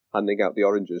handing out the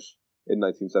oranges in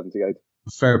 1978.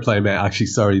 Fair play, mate. Actually,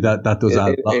 sorry, that does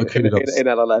add a lot of kudos. In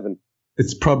L11.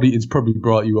 It's probably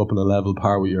brought you up on a level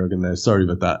par with Jurgen there. Sorry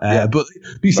about that. But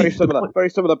you see, very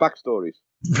similar backstories.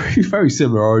 Very, very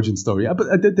similar origin story. But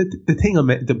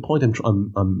the point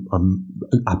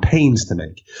I'm at pains to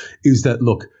make is that,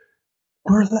 look,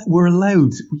 we're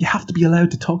allowed. We have to be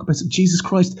allowed to talk about it. Jesus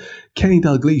Christ, Kenny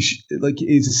Dalglish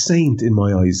is a saint in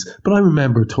my eyes. But I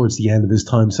remember towards the end of his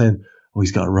time saying, "Oh,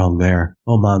 he's got it wrong there.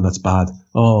 Oh man, that's bad.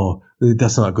 Oh,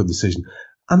 that's not a good decision."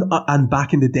 And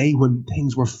back in the day when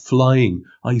things were flying,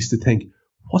 I used to think,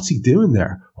 what's he doing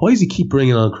there? Why does he keep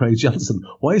bringing on Craig Johnson?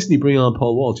 Why isn't he bringing on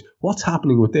Paul Walsh? What's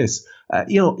happening with this?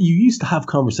 You used to have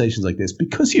conversations like this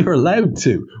because you're allowed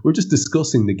to. We're just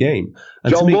discussing the game.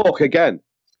 And John Walk again.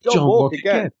 John Walk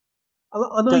again.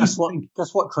 Guess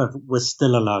what, Trev? We're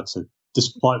still allowed to,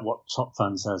 despite what top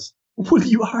fan says. Well,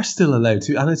 you are still allowed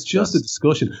to, and it's just a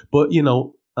discussion. But,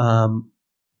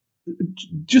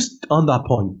 just on that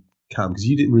point, Cam, because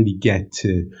you didn't really get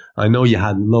to, I know you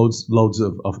had loads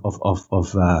of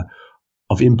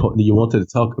input and you wanted to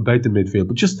talk about the midfield,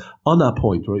 but just on that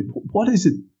point, right? What is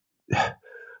it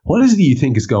you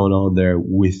think is going on there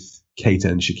with Keita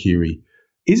and Shaqiri?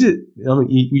 Is it,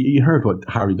 you heard what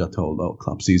Harry got told about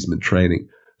Klopp sees him in training.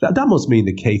 That must mean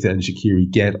that Keita and Shaqiri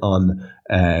get on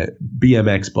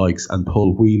BMX bikes and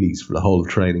pull wheelies for the whole of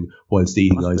training whilst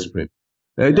eating ice cream.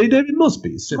 It must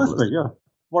be. Simple. Must be, yeah.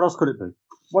 What else could it be?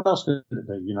 They've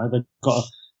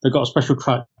got a special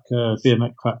track,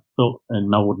 BMX track built in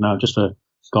Melwood now, just for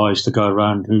guys to go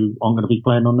around who aren't going to be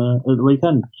playing on the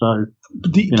weekend. So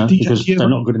because they're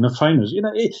not good enough trainers.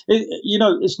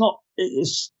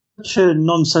 It's such a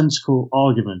nonsensical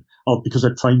argument. Oh, because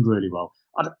they're trained really well.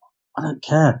 I don't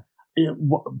care.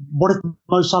 What if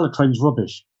Mo Salah trains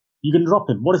rubbish? You can drop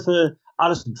him. What if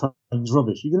Alisson trains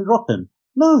rubbish? You can drop him.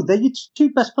 No, they're your two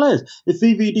best players. If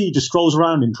VVD just strolls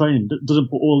around in training, doesn't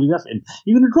put all the effort in,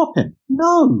 you're going to drop him?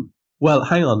 No. Well,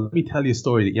 hang on. Let me tell you a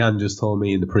story that Jan just told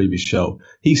me in the previous show.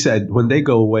 He said when they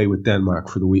go away with Denmark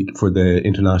for the week, for the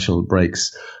international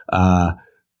breaks,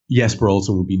 Jesper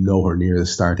Olsen will be nowhere near the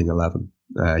starting 11.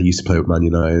 He used to play with Man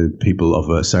United. People of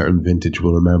a certain vintage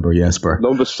will remember Jesper.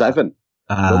 Number 7.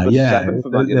 Seven for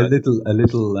Man United. A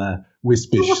little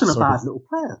wispish. He wasn't a bad little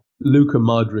player. Luka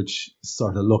Modric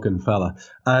sort of looking fella,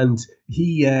 and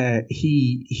he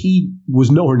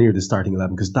was nowhere near the starting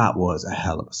 11 because that was a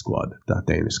hell of a squad. That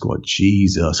Danish squad,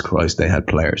 Jesus Christ, they had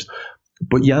players.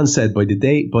 But Jan said by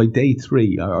day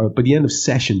 3 or by the end of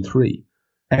session 3,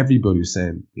 everybody was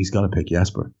saying he's got to pick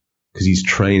Jesper because he's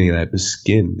training out of his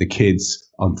skin. The kid's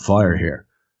on fire here,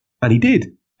 and he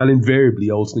did, and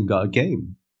invariably Olsen got a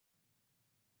game.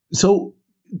 So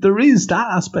there is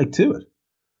that aspect to it.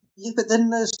 Yeah, but then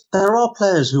there are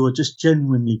players who are just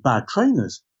genuinely bad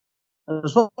trainers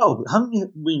as well. Haven't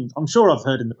you? I'm sure I've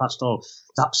heard in the past,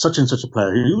 that such and such a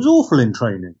player, he was awful in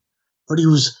training, but he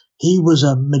was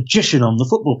a magician on the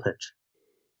football pitch.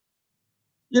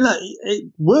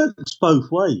 It works both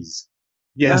ways.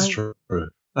 Yeah, that's true.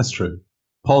 That's true.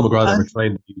 Paul McGrath never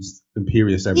trained. He was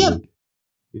imperious every week.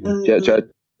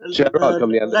 Gerrard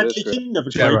come the end of his career. Never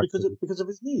trained because of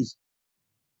his knees.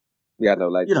 He had no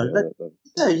legs. He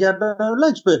had no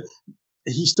legs, but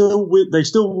they still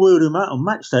wheeled him out on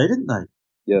match day, didn't they?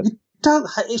 Yeah.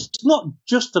 It's not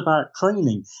just about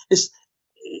training.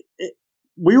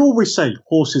 We always say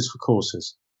horses for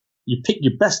courses. You pick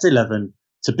your best 11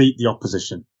 to beat the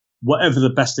opposition, whatever the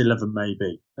best 11 may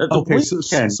be.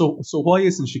 So why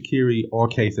isn't Shaqiri or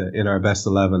Keita in our best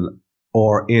 11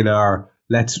 or in our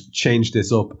let's change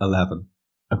this up 11,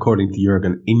 according to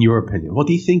Jurgen, in your opinion? What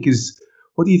do you think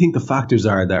the factors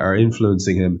are that are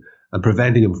influencing him and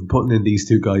preventing him from putting in these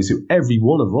two guys who every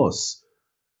one of us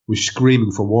was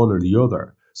screaming for one or the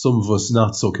other? Some of us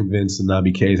not so convinced in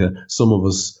Naby Keita. Some of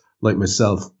us, like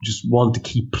myself, just want to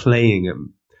keep playing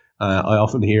him. I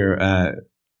often hear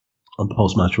on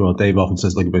post-match Raw, Dave often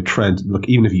says about Trent, look,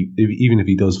 even if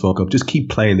he does fuck up, just keep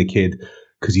playing the kid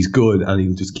because he's good and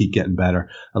he'll just keep getting better.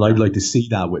 And I'd like to see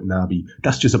that with Naby.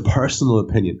 That's just a personal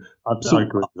opinion. I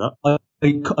agree with that.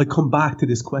 I come back to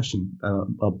this question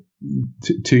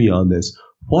to you on this.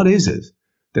 What is it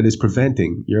that is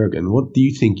preventing Jurgen? What do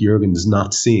you think Jurgen is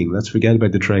not seeing? Let's forget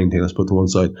about the training thing. Let's put to one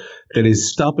side. That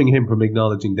is stopping him from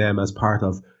acknowledging them as part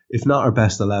of, if not our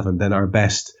best 11, then our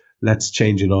best. Let's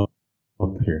change it up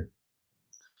here.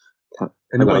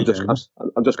 I'm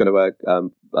just going to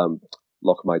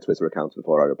lock my Twitter account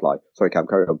before I reply. Sorry, Cam,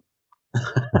 carry on.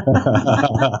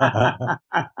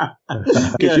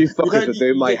 Because you fuckers are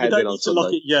doing my head in on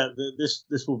Sunday.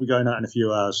 This will be going out in a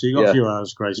few hours, so you got a few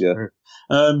hours grace period.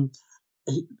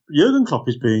 Jurgen Klopp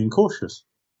is being cautious.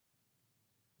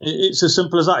 It's as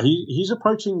simple as that. He's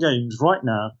approaching games right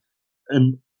now,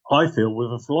 I feel,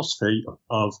 with a philosophy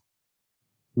of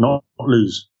not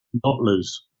lose.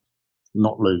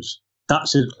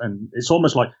 That's it, and it's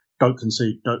almost like don't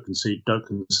concede.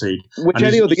 Which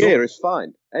any other year is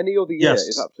fine. Any other year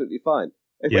is absolutely fine.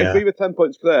 If we were 10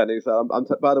 points clear and he said,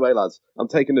 by the way, lads, I'm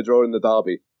taking the draw in the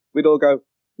derby, we'd all go,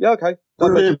 yeah, okay.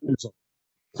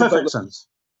 Perfect sense.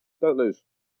 Don't lose.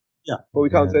 Yeah. But we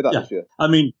can't say that this year. I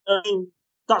mean,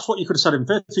 that's what you could have said in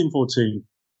 13-14.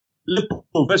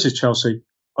 Liverpool versus Chelsea,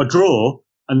 a draw,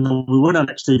 and we win our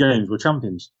next 2 games, we're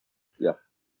champions. Yeah.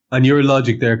 And your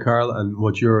logic there, Carl, and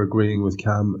what you're agreeing with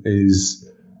Cam is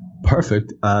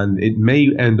perfect, and it may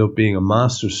end up being a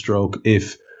masterstroke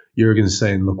if Jurgen's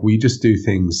saying, look, we just do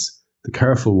things the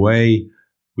careful way.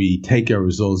 we take our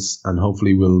results and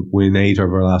hopefully we'll win 8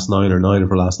 of our last 9 or 9 of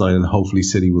our last 9, and hopefully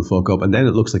City will fuck up, and then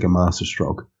it looks like a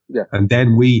masterstroke. Yeah. And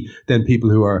then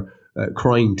people who are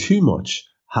crying too much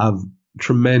have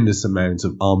tremendous amounts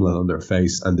of omelette on their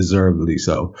face, and deservedly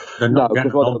so. They're not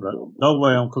getting an omelette. No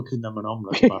way I'm cooking them an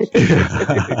omelette.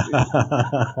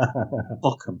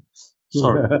 Fuck them.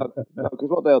 Sorry. Because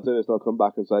what they'll do is they'll come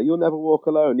back and say, "You'll never walk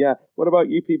alone." Yeah. What about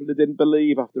you people who didn't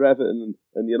believe after Everton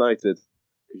and United?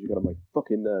 Because you've got on my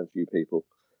fucking nerves, you people.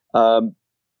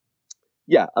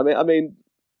 Yeah. I mean,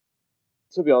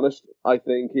 to be honest, I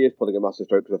think he is pulling a massive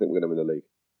stroke because I think we're going to win the league.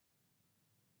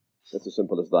 It's as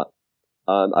simple as that.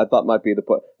 And that might be the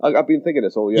point. I've been thinking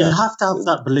this all year. You have to have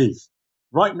that belief.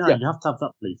 Right now, you have to have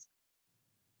that belief.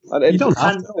 And you don't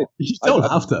have to. You don't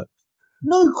have to.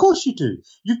 No, of course you do.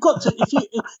 You've got to.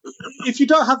 If you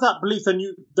don't have that belief, then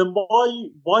why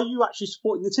are you actually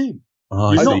supporting the team?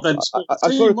 You're not then supporting the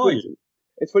team, are you?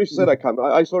 It's funny you said that, Cam.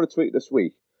 I saw a tweet this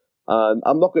week, and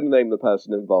I'm not going to name the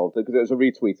person involved because it was a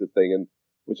retweeted thing, and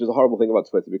which is a horrible thing about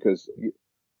Twitter because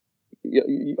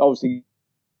you obviously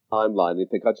timeline, you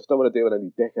think, I just don't want to deal with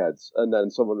any dickheads, and then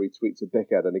someone retweets a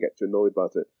dickhead and they get you annoyed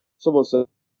about it. Someone said,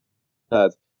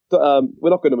 we're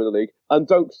not going to win the league, and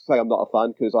don't say I'm not a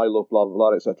fan because I love blah, blah,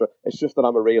 blah, etc. It's just that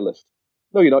I'm a realist.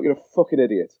 No, you're not. You're a fucking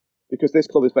idiot. Because this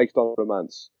club is based on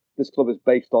romance. This club is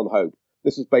based on hope.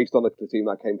 This is based on a team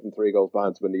that came from 3 goals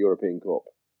behind to win the European Cup.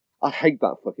 I hate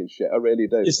that fucking shit. I really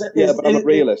do. But I'm a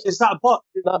realist. Is that a bot?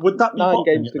 Would that be 9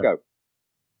 games to go?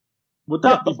 Would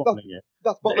that be bottling it?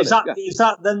 That's bottling Is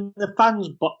that then the fans,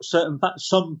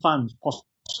 some fans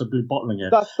possibly bottling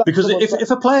it? Because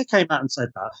if a player came out and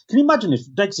said that, can you imagine if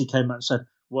Degsy came out and said,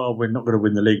 well, we're not going to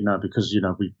win the league now because,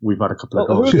 we've had a couple of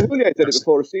goals. Houllier did it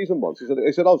before a season once. He said,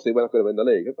 obviously, we're not going to win the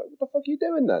league. I was like, what the fuck are you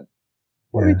doing then?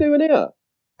 What are we doing here?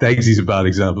 Degsy's a bad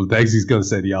example. Degsy's going to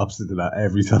say the opposite of that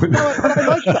every time. No, I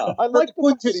like that. I like the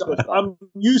point is, I'm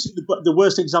using the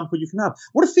worst example you can have.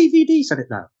 What if VVD said it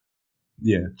now?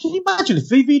 Yeah. Can you imagine if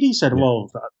VVD said, well,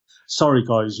 sorry,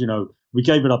 guys, we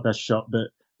gave it our best shot,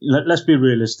 but let's be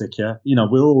realistic, yeah?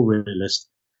 We're all realists.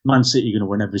 Man City are going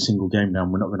to win every single game now,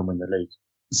 and we're not going to win the league.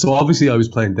 So obviously I was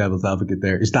playing devil's advocate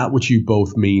there. Is that what you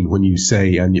both mean when you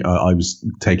say, and I was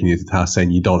taking you to task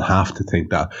saying you don't have to think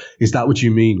that. Is that what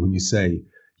you mean when you say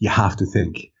you have to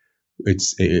think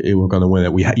we're going to win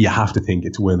it? You have to think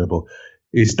it's winnable.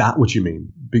 Is that what you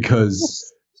mean?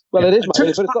 Because... Well, it is. But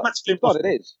it's not.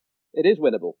 It is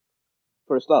winnable.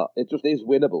 For a start, it just is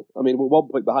winnable. I mean, we're 1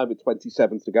 point behind with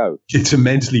 27 to go. It's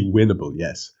immensely winnable,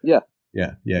 yes. Yeah.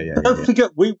 Don't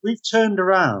forget, we've turned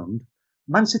around.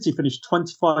 Man City finished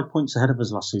 25 points ahead of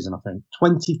us last season, I think.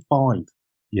 25.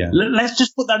 Yeah. Let's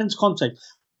just put that into context.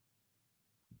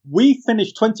 We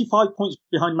finished 25 points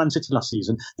behind Man City last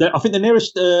season. I think the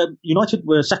nearest United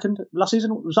were second last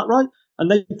season. Was that right?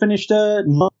 And they finished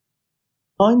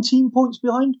 19 points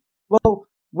behind. Well,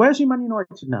 where's your Man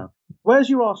United now? Where's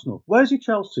your Arsenal? Where's your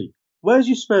Chelsea? Where's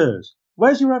your Spurs?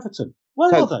 Where's your Everton?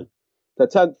 Where are they? They're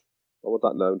 10th. I want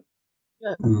that known.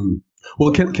 Yeah.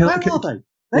 Well, where are they?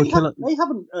 They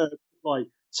haven't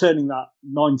turning that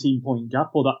 19-point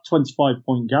gap or that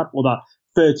 25-point gap or that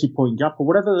 30-point gap or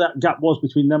whatever that gap was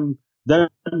between them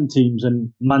teams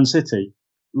and Man City,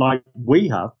 like we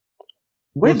have.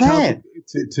 We're there.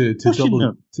 To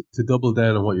double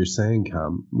down on what you're saying,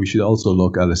 Cam, we should also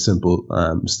look at a simple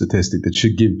statistic that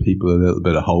should give people a little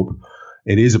bit of hope.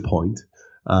 It is a point.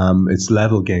 It's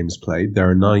level games played. There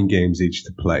are 9 games each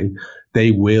to play.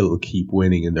 They will keep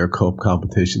winning in their cup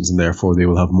competitions, and therefore they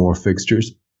will have more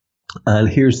fixtures. And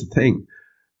here's the thing.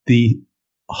 The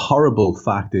horrible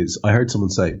fact is, I heard someone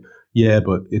say, yeah,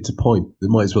 but it's a point. It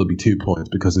might as well be 2 points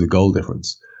because of the goal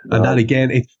difference. No. And that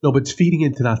again, but it's feeding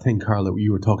into that thing, Carl, that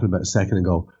you were talking about a second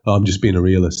ago. Oh, I'm just being a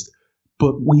realist.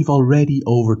 But we've already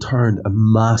overturned a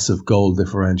massive goal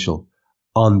differential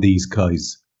on these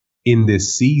guys in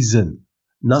this season.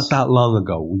 Not that long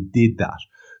ago, we did that.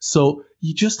 So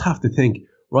you just have to think,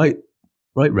 right,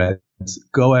 Reds,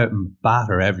 go out and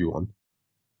batter everyone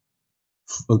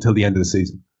until the end of the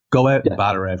season. Go out and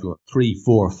batter everyone. 3,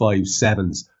 4, 5,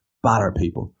 7s. Batter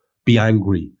people. Be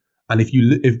angry. And if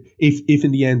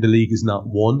in the end the league is not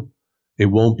won, it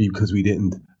won't be because we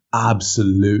didn't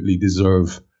absolutely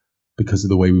deserve because of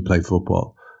the way we play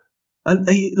football. And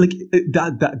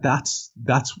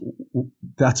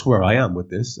that's where I am with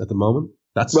this at the moment.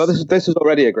 This is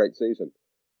already a great season.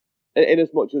 In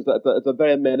as much as at the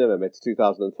very minimum, it's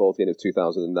 2014, it's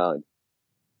 2009,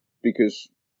 because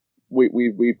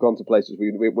we've gone to places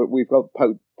we've got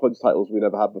punch titles we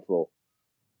never had before.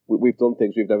 We've done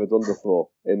things we've never done before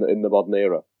in the modern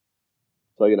era.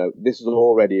 So this is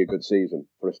already a good season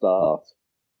for a start.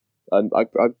 And I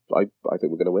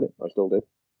think we're going to win it. I still do.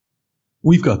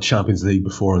 We've got Champions League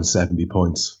before on 70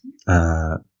 points.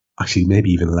 Actually,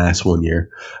 maybe even less one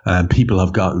year. People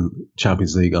have gotten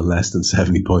Champions League on less than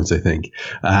 70 points, I think.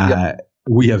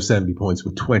 We have 70 points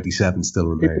with 27 still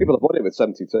remaining. People have won it with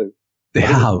 72. They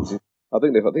have. I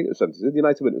think it was 72.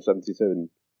 United went with 72, and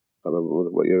I don't remember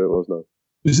what year it was now.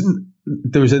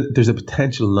 There's a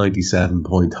potential 97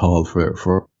 point haul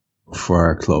for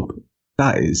our club.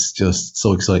 That is just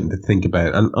so exciting to think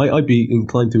about, and I'd be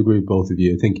inclined to agree with both of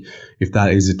you. I think if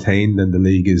that is attained, then the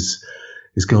league is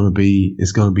going to be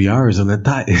ours, and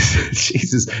that is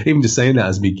Jesus. Even just saying that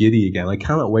has me giddy again. I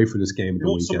cannot wait for this game.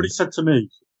 Somebody said to me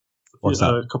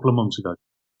a couple of months ago.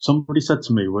 Somebody said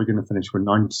to me, "We're going to finish with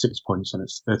 96 points, and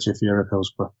it's 30th year of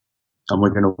Hillsborough, and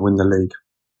we're going to win the league."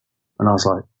 And I was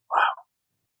like,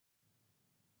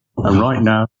 "Wow!" And right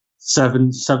now,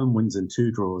 seven wins and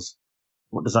 2 draws.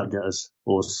 What does that get us?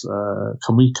 Or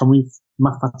can we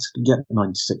mathematically get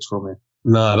 96 from here?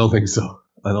 No, I don't think so.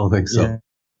 Yeah. I don't think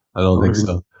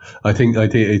so. I think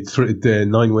the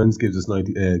 9 wins gives us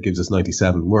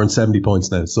 97. We're on 70 points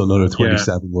now, so another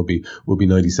 27 will be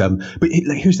 97. But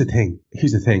here's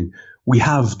the thing. We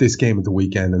have this game at the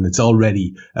weekend, and it's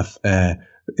already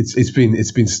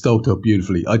it's been stoked up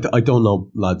beautifully. I don't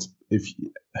know, lads. If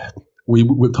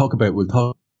we'll talk about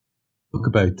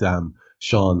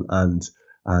Sean and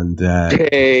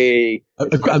hey,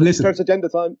 listen, Trev's agenda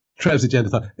time.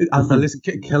 And listen,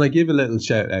 can I give a little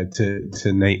shout out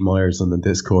to Nate Myers on the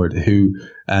Discord, who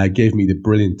gave me the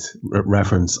brilliant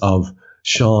reference of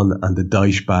Sean and the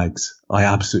Dyche bags. I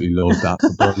absolutely love that.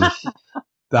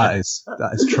 That is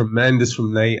tremendous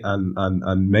from Nate,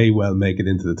 and may well make it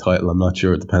into the title. I'm not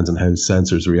sure. It depends on how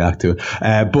censors react to it.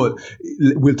 But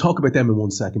we'll talk about them in 1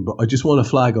 second. But I just want to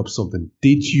flag up something.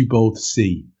 Did you both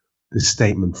see the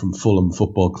statement from Fulham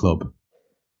Football Club?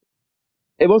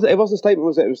 It was a statement,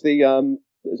 was it? It was in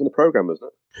the programme,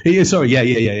 wasn't it? Yeah, sorry,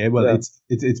 yeah. Well,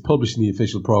 it's published in the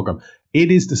official programme.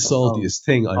 It is the saltiest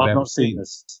thing I've ever seen.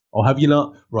 This. Oh, have you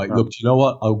not? Right, no. Look, do you know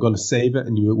what? I'm going to save it,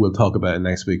 and we'll talk about it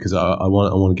next week, because I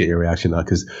want to get your reaction on that,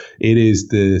 because it is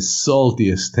the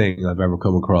saltiest thing I've ever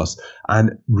come across,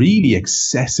 and really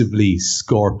excessively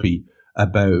scorpy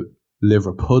about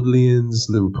Liverpudlians,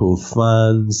 Liverpool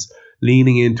fans,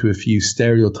 leaning into a few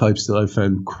stereotypes that I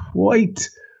found quite,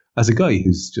 as a guy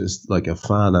who's just like a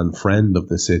fan and friend of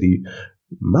the city,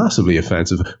 massively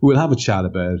offensive. We'll have a chat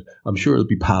about it. I'm sure it'll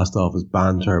be passed off as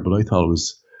banter, but I thought it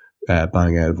was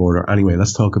bang out of order. Anyway,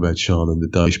 let's talk about Sean and the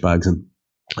Dyche bags. And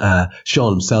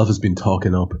Sean himself has been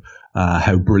talking up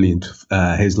how brilliant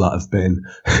his lot have been.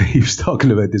 He was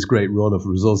talking about this great run of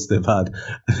results they've had,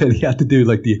 and then he had to do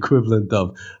like the equivalent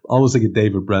of almost like a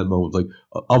David Brent moment. Like,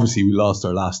 obviously we lost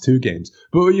our last 2 games,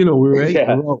 but we were 8 in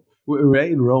a row. We were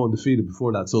 8 in a row undefeated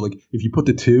before that. So like, if you put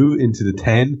the 2 into the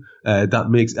 10, that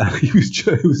makes it was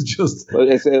just. Well,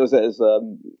 it was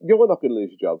you're not going to lose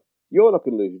your job. You're not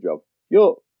going to lose your job.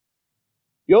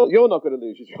 You're not going to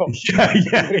lose your job. Yeah.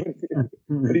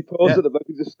 And he pulls at the book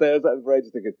and just stares at him for ages,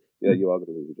 thinking, "Yeah, you are going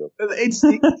to lose your job."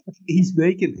 He's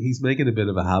making a bit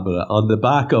of a habit on the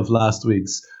back of last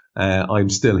week's. I'm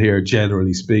still here,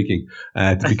 generally speaking,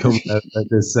 to be coming out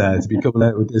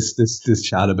with this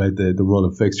chat about the run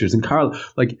of fixtures. And Carl,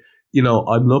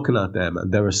 I'm looking at them,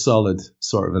 and they're a solid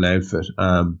sort of an outfit.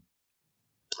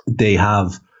 They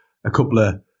have a couple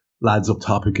of lads up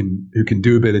top who can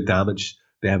do a bit of damage.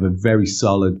 They have a very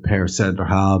solid pair of centre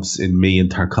halves in me and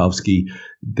Tarkovsky.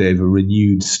 They've a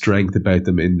renewed strength about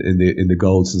them in the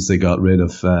goal since they got rid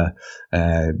of the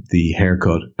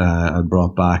haircut and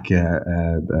brought back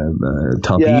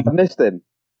Tom Yeah, Eaton. I missed him.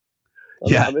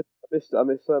 I miss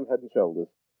Head and Shoulders.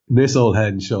 Miss old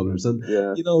Head and Shoulders, and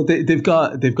yeah. they've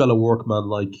got a workman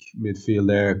like midfield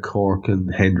there, Cork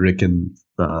and Hendrick and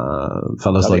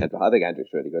fellas I think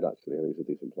Hendrick's really good, actually. He's a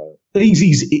decent player.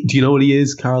 He's do you know what he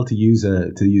is, Carl? To use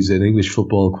an English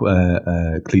football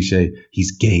cliche,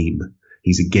 he's game.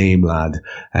 He's a game lad,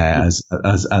 as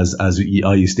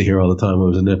I used to hear all the time when I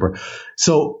was a nipper.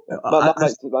 So my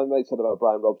mate said about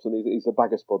Brian Robson, he's a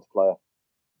bag of spuds player.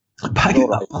 Bag of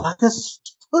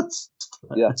spuds.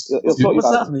 Yeah, he'll sort you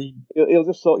out. Mean? He'll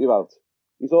just sort you out.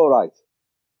 He's all right.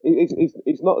 He's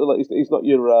not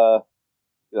your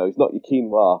he's not your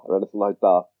quinoa or anything like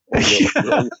that. Or your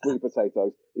sweet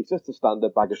potatoes. He's just a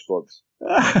standard bag of spuds.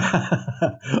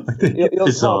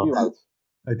 He'll sort you out.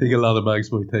 I think a lot of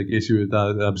Mags might take issue with that.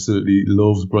 And absolutely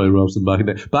loves Brian Robson back in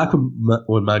the day. Back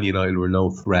when Man United were no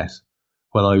threat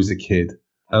when I was a kid.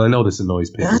 And I know this annoys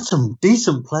people. They had some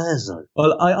decent players, though.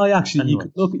 Well, I actually, you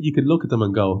could look at them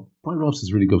and go, Brian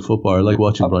Robson's really good footballer. I like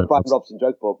watching Brian Robson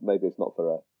joke, but maybe it's not for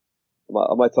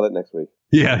I might tell it next week.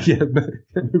 Yeah.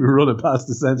 Maybe run it past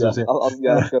the censors. Yeah, I'll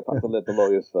go past the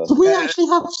lawyers first. Do we actually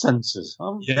have censors?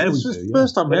 This is the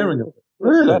first time hearing of it.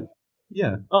 Really?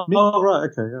 Yeah. Right.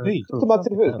 Okay. Yeah, Me. Just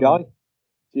imagine if it was Guy.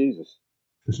 Jesus.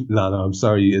 No, I'm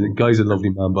sorry. The guy's a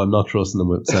lovely man, but I'm not trusting him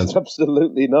with censors.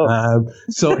 Absolutely not.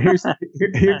 So here's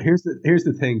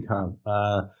the thing, Carl.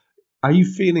 Are you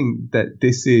feeling that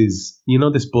this is,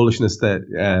 this bullishness that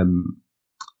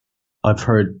I've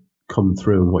heard come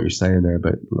through in what you're saying there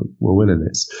about we're winning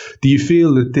this? Do you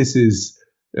feel that this is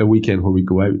a weekend where we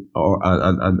go out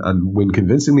and win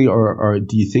convincingly, or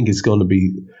do you think it's going to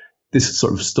be this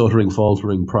sort of stuttering,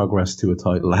 faltering progress to a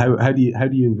title? How do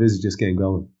you envisage this game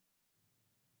going?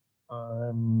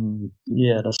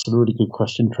 Yeah, that's a really good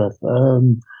question, Trev.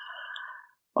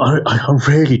 I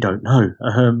really don't know.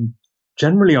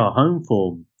 Generally, our home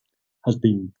form has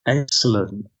been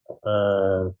excellent.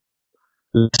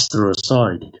 Leicester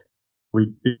aside,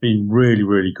 we've been really,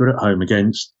 really good at home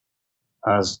against,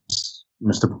 as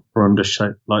Mr. Brundage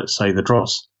like to say, the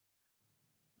dross.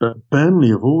 But Burnley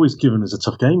have always given us a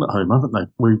tough game at home, haven't they?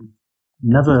 We've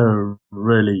never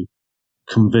really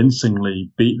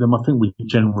convincingly beat them. I think we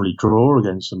generally draw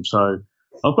against them. So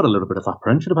I've got a little bit of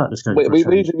apprehension about this game. We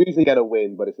usually get a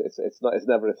win, but it's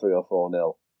never a 3 or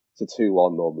 4-0. It's a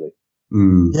 2-1 normally.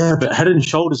 Yeah, but head and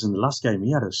shoulders in the last game,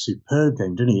 he had a superb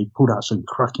game, didn't he? He pulled out some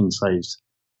cracking saves.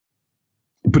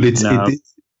 But if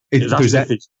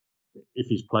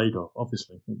he's played,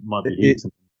 obviously, it might be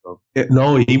Heaton.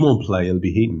 No, he won't play. It'll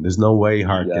be Heaton. There's no way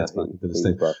Hart gets back into the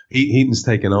state. Heaton's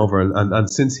taken over, and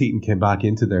since Heaton came back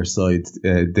into their side,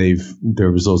 their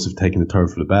results have taken a turn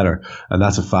for the better, and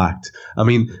that's a fact. I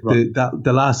mean, right.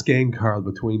 the last game, Carl,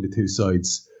 between the two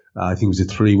sides, I think it was a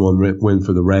 3-1 win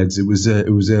for the Reds. It was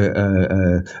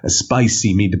a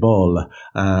spicy meatball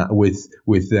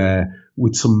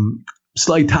with some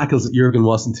slight tackles that Jurgen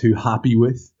wasn't too happy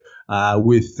with.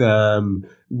 With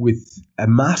a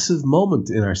massive moment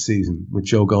in our season with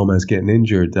Joe Gomez getting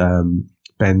injured,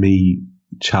 Ben Mee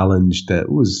challenged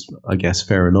that was, I guess,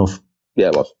 fair enough. Yeah,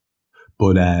 it was.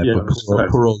 But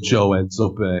poor old Joe ends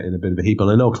up in a bit of a heap.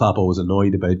 And I know Kloppo was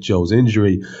annoyed about Joe's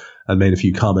injury and made a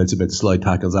few comments about the slide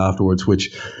tackles afterwards,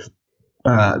 which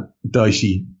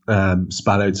Daishi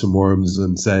spat out some worms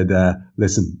and said,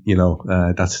 listen,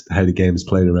 that's how the game is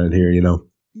played around here, You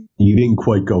didn't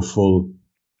quite go full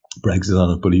Brexit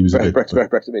on it, but he was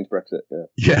Brexit means Brexit.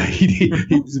 Yeah, he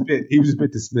was a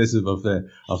bit dismissive of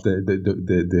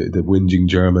the whinging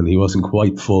German. He wasn't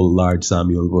quite full large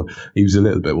Samuel, but he was a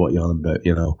little bit what you're on about,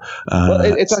 Well,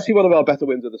 it's actually one of our better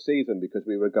wins of the season because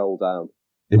we were a goal down.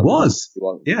 It was.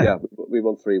 We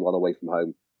won 3-1 away from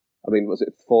home. I mean, was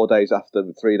it 3 days after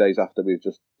we've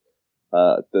just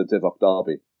the Divock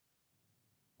derby?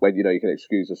 When you can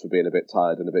excuse us for being a bit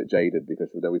tired and a bit jaded because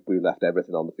we left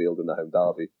everything on the field in the home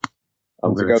derby.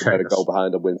 And to go for a goal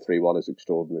behind and win 3-1 is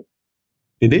extraordinary.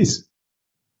 It is.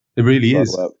 It really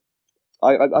is.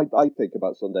 I think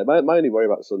about Sunday. My only worry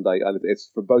about Sunday, and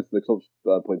it's from both the club's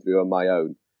point of view and my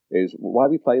own, is why are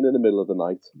we playing in the middle of the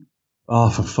night? Oh,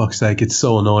 for fuck's sake, it's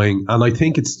so annoying. And I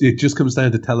think it just comes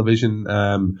down to television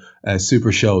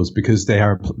super shows because Sky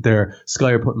are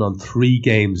putting on 3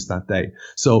 games that day.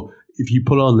 So if you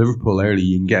put on Liverpool early,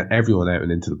 you can get everyone out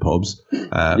and into the pubs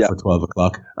for 12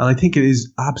 o'clock. And I think it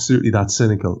is absolutely that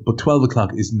cynical. But 12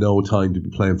 o'clock is no time to be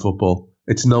playing football.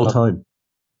 It's no time.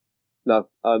 No,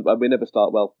 we never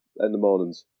start well in the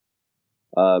mornings.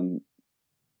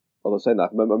 Although saying that,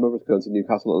 I remember going to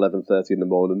Newcastle at 11:30 in the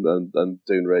morning and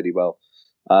doing really well.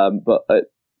 But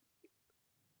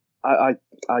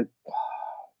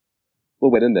we're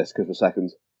winning this because we're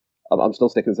second. I'm still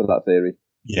sticking to that theory.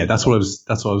 Yeah, that's what I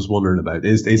was wondering about.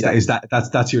 Is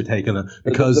that's your take on it?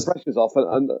 Because the pressure's off,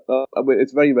 and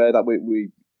it's very rare that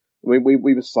we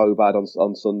were so bad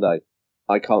on Sunday.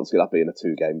 I can't see that being a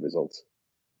 2-game result.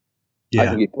 Yeah. I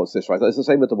think he puts this right. It's the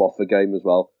same with the Watford game as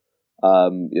well.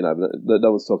 No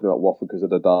one's talking about Watford because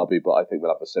of the derby, but I think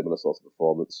we'll have a similar sort of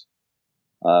performance.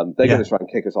 They're going to try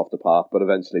and kick us off the park, but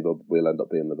eventually we'll end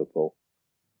up being Liverpool.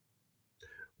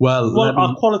 Well,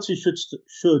 our quality should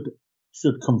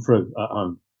come through at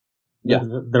home. Yeah,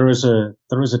 there is a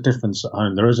difference at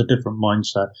home. There is a different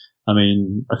mindset. I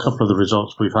mean, a couple of the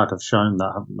results we've had have shown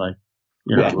that, haven't they?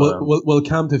 Well,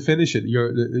 Cam, to finish it,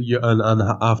 and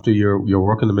after your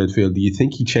work in the midfield, do you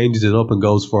think he changes it up and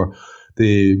goes for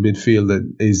the midfield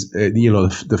that is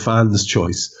the fans'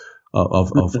 choice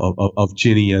of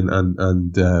Ginny and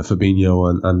Fabinho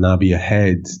and Naby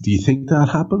ahead? Do you think that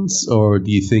happens, or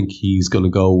do you think he's going to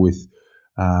go with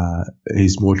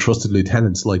his more trusted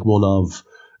lieutenants like one of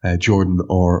Jordan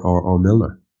or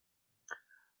Milner?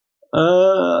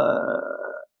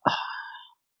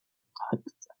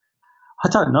 I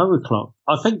don't know with Klopp.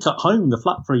 I think at home the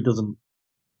flat three doesn't.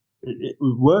 It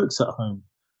works at home,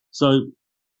 so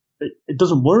it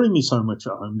doesn't worry me so much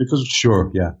at home because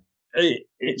Sure, yeah.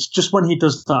 it's just when he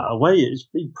does that away, it's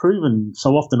been proven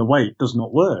so often away it does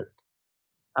not work.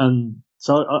 And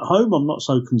so at home, I'm not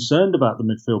so concerned about the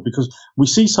midfield because we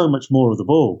see so much more of the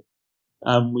ball,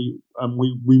 and we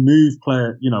move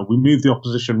we move the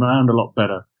opposition around a lot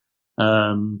better.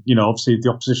 Obviously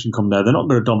the opposition come there, they're not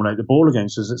going to dominate the ball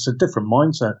against us. It's a different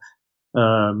mindset.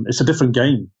 It's a different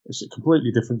game. It's a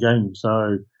completely different game.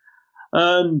 So,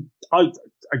 I'd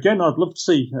love to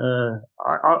see. I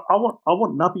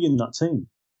want Naby in that team.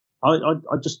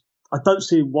 I don't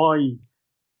see why.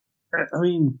 I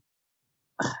mean,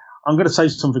 I'm going to say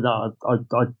something that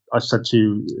I said to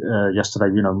you yesterday.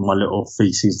 My little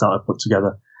thesis that I put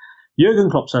together. Jurgen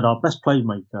Klopp said our best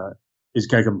playmaker is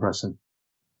gegenpressing.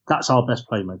 That's our best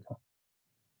playmaker.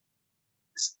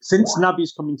 Since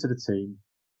Naby's come into the team,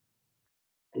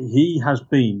 he has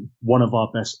been one of our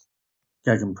best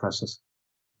gegenpressers.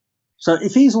 So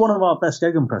if he's one of our best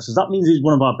gegenpressers, that means he's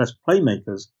one of our best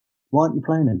playmakers. Why aren't you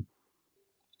playing him?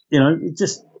 It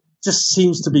just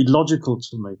seems to be logical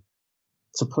to me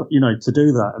to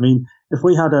do that. I mean, if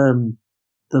we had the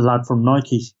lad from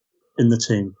Nike in the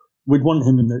team, we'd want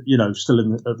him still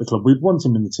at the club. We'd want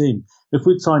him in the team. If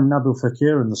we'd signed Nabil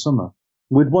Fekir in the summer,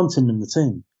 we'd want him in the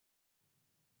team.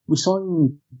 We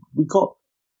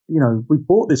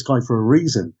bought this guy for a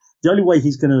reason. The only way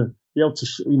he's going to be able to,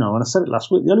 and I said it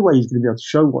last week, the only way he's going to be able to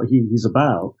show what he's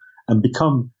about and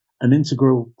become an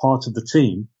integral part of the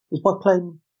team is by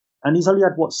playing. And he's only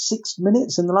had 6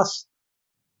 minutes in the last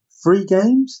 3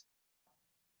 games?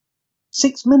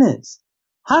 6 minutes.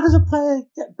 How does a player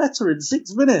get better in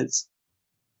 6 minutes?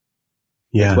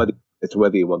 Yeah. It's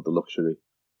whether you want the luxury.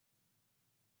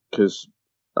 Because,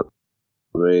 I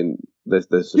mean, there's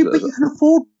but you can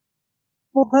afford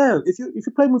more player. If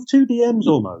you're playing with 2 DMs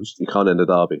almost. You can't end a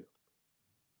derby.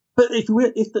 But if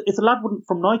the lad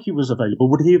from Nike was available,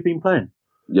 would he have been playing?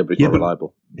 Yeah, but he's not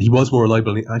reliable. He was more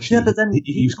reliable. Actually, yeah, but then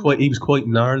he was quite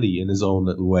gnarly in his own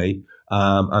little way.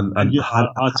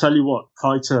 I'll tell you what,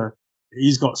 Keita,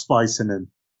 he's got spice in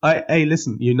him. Hey,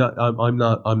 listen, I'm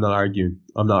not arguing.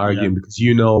 I'm not arguing because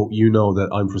you know that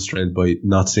I'm frustrated by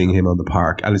not seeing him on the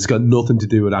park, and it's got nothing to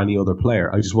do with any other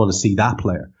player. I just want to see that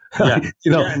player. Yeah,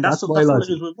 and that's my logic. What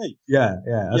it is with me. Yeah,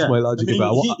 that's my logic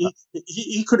about it.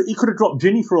 He could have dropped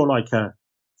Ginny for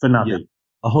Naby. Yeah.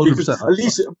 100%.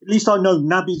 At least I know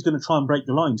Naby's going to try and break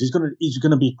the lines. He's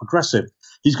going to be progressive.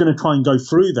 He's going to try and go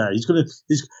through there.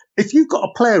 If you've got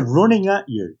a player running at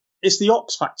you, it's the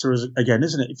Ox factor again,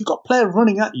 isn't it? If you've got a player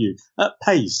running at you at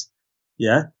pace,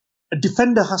 a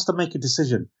defender has to make a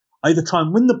decision. Either try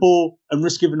and win the ball and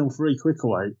risk giving them free kick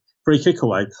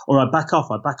away, or I back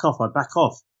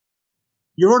off.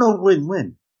 You're on a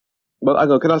win-win. Well, hang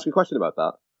on, can I ask you a question about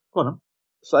that? Go on.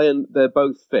 Saying they're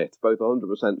both fit, both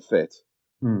 100% fit.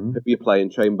 Mm. If you're playing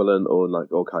Chamberlain or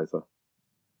Keita.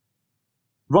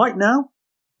 Right now,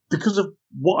 because of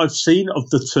what I've seen of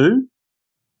the two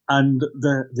and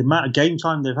the amount of game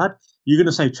time they've had, you're going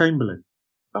to say Chamberlain.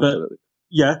 Absolutely.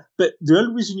 But the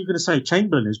only reason you're going to say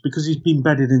Chamberlain is because he's been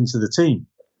bedded into the team.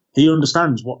 He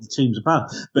understands what the team's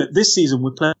about. But this season,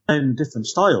 we're playing a different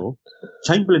style.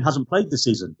 Chamberlain hasn't played this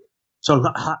season. So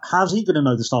how's he going to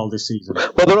know the style this season?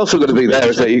 Well, they're also going to be there,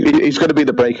 isn't he? He's going to be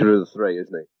the breaker of the three,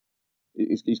 isn't he?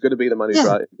 He's going to be the man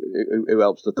who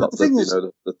helps the top,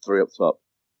 the three up top.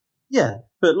 Yeah,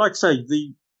 but like I say,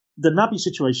 the Naby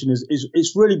situation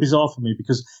is really bizarre for me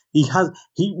because he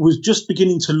was just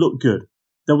beginning to look good.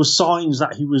 There were signs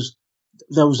that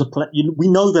there was a play. We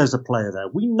know there's a player there.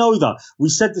 We know that. We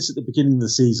said this at the beginning of the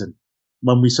season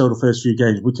when we saw the first few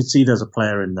games. We could see there's a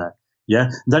player in there.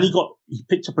 Yeah. Then he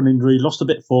picked up an injury, lost a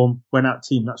bit of form, went out of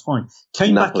team. That's fine.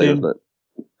 Came Napoli, back in. Isn't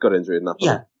it? Got injured in Napoli.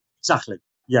 Yeah, exactly.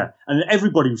 Yeah, and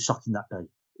everybody was shocking that day.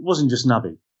 It wasn't just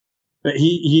Naby, but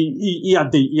he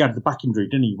had the back injury,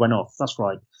 didn't he? Went off. That's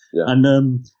right. Yeah.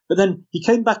 And but then he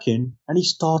came back in and he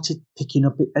started picking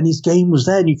up it, and his game was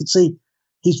there, and you could see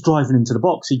he's driving into the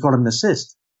box. He got an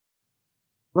assist.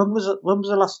 When was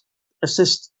the last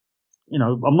assist?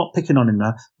 I'm not picking on him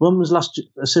now. When was the last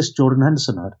assist Jordan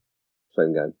Henderson had?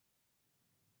 Same game.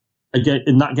 Again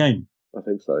in that game. I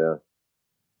think so. Yeah.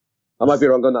 I might be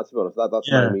wrong on that, to be honest.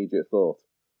 That's my immediate thought.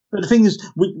 But the thing is,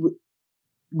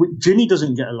 Ginny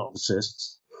doesn't get a lot of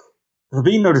assists.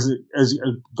 Fabinho has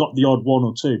got the odd one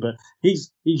or two, but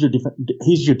he's your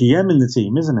DM in the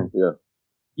team, isn't he? Yeah.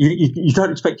 You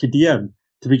don't expect your DM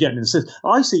to be getting an assist.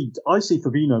 I see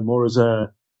Fabinho more as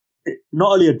a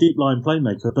not only a deep line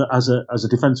playmaker, but as a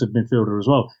defensive midfielder as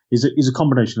well. He's a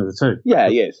combination of the two. Yeah,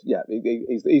 he is. Yeah,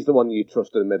 he's the one you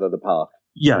trust in the middle of the park.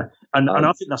 Yeah, and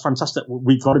I think that's fantastic.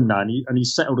 We've got him now, and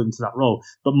he's settled into that role.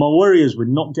 But my worry is we're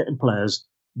not getting players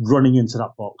running into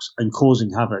that box and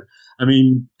causing havoc. I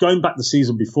mean, going back the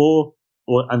season before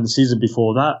and the season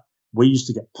before that, we used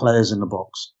to get players in the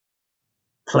box.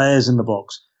 Players in the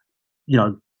box. You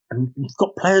know, and you've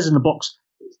got players in the box.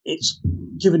 It's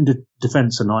giving the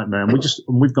defence a nightmare, and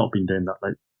we've not been doing that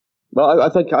lately. Well, I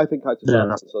think I just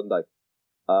on Sunday.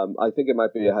 I think it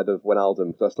might be ahead of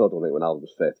Wijnaldum, because I still don't think Wijnaldum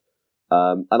was fit.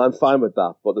 And I'm fine with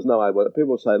that, but there's no way.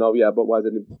 People are saying, "Oh yeah, but why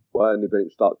didn't he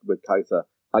start with Keita?"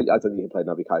 I don't think he can play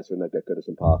Naby Keita and they get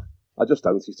Goodison Park. I just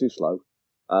don't. He's too slow.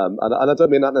 And I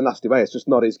don't mean that in a nasty way. It's just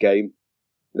not his game,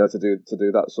 to do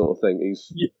that sort of thing.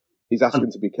 He's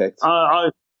asking to be kicked. I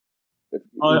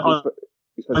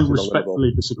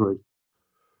respectfully disagree.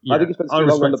 Yeah, I think he spends too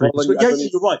long on the ball.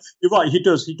 You're right. He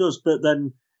does. But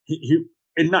then he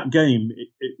in that game,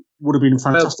 it would have been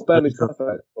fantastic. Burnley's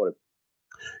perfect for him.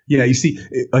 Yeah, you see,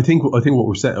 I think what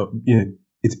we're saying,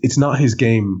 it's not his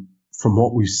game from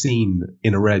what we've seen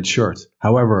in a red shirt.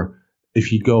 However,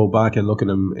 if you go back and look at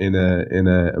him in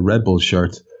a Red Bull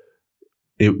shirt,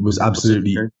 it was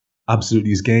absolutely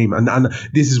his game. And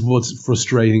this is what's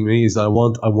frustrating me is I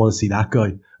want to see that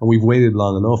guy. And we've waited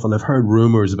long enough. And I've heard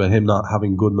rumours about him not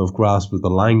having good enough grasp of the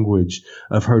language.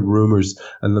 I've heard rumours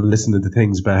and I'm listening to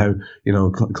things about how,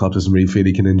 Klopp doesn't really feel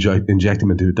he can inject him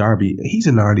into a derby. He's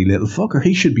a gnarly little fucker.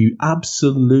 He should be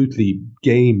absolutely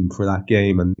game for that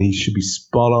game. And he should be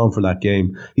spot on for that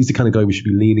game. He's the kind of guy we should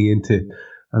be leaning into.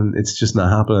 And it's just not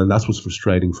happening. That's what's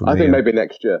frustrating for me. I think maybe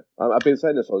next year. I've been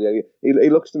saying this all year. He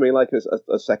looks to me like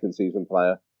a second season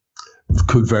player.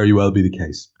 Could very well be the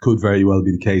case.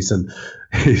 And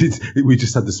we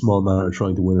just had the small matter of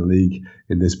trying to win a league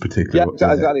in this particular. Yeah,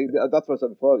 exactly. That's what I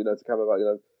said before. To come about,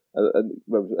 and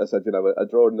I said, a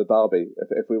draw in the derby.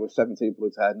 If we were 17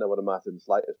 points ahead, no one would matter in the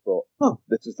slightest. But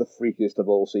this is the freakiest of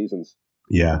all seasons.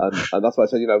 Yeah, and that's why I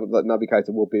said, Naby Keita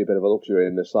will be a bit of a luxury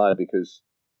in this side because.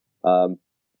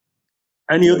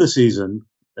 Any other season,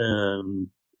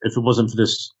 if it wasn't for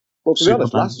this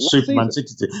Superman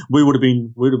City, we would have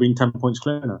been 10 points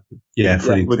clear now. Yeah,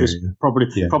 probably with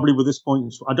this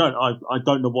points. I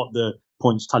don't know what the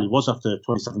points tally was after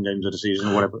 27 games of the season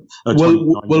or whatever.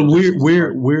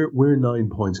 We're 9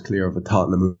 points clear of a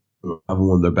Tottenham who haven't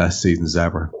won their best seasons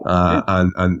ever,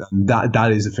 and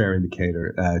that is a fair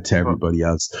indicator to everybody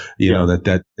else.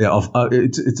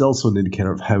 It's also an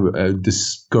indicator of how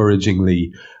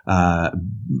discouragingly,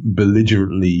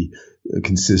 belligerently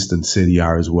consistent City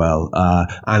are as well,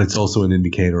 and it's also an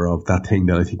indicator of that thing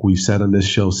that I think we've said on this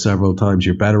show several times: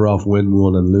 you're better off win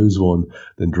one and lose one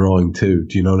than drawing two.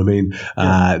 Do you know what I mean?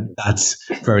 That's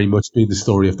very much been the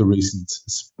story of the recent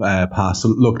past. So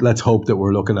look, let's hope that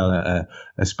we're looking at a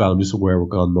spell. I'm just aware we're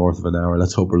gone north of an hour.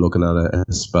 Let's hope we're looking at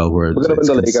a spell where we're going to win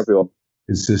the league, everyone.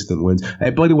 Consistent wins.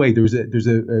 By the way, there's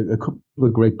a couple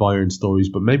of great Bayern stories,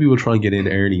 but maybe we'll try and get in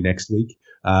early next week.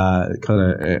 Kind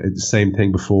of the same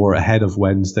thing before, ahead of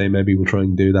Wednesday. Maybe we'll try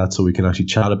and do that so we can actually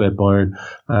chat about Bayern.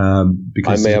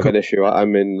 Because I may have an issue.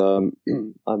 I'm in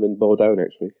Bordeaux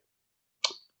next week.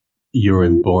 You're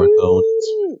in Bordeaux.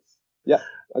 Yeah,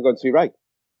 I'm going to see Ray.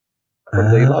 From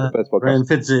the Lampers podcast. Ray and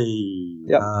Fitzy.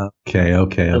 Yeah.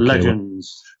 Okay.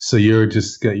 Legends. So you're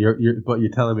just what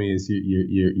you're telling me is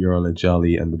you're on a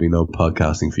jolly and there'll be no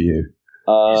podcasting for you.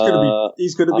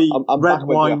 He's gonna be I'm red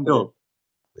wined up.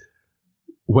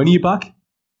 When are you back?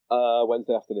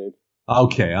 Wednesday afternoon.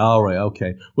 Okay, all right,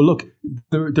 okay. Well, look,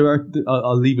 there are.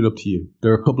 I'll leave it up to you.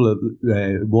 There are a couple of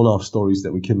one-off stories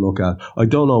that we can look at. I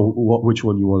don't know which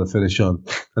one you want to finish on,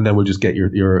 and then we'll just get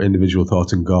your individual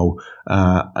thoughts and go.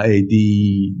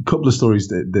 The couple of stories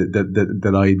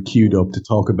that I had queued up to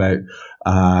talk about.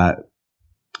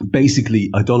 Basically,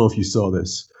 I don't know if you saw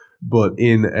this, but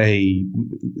in a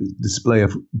display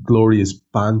of glorious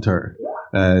banter.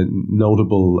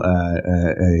 Notable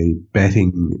a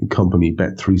betting company,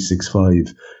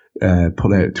 Bet365,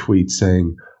 put out a tweet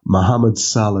saying Mohamed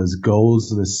Salah's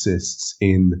goals and assists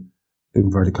in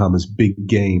inverted commas big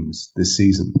games this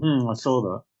season. I saw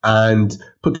that. And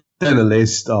put down a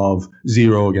list of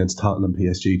 0 against Tottenham,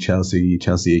 PSG,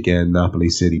 Chelsea again, Napoli,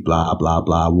 City, blah, blah,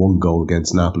 blah. 1 goal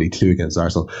against Napoli, 2 against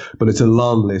Arsenal. But it's a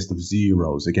long list of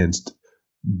zeros against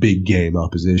big game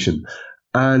opposition.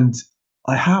 And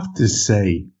I have to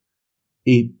say,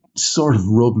 it sort of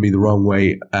rubbed me the wrong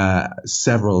way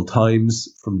several times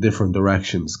from different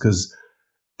directions because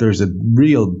there's a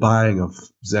real bang of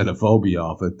xenophobia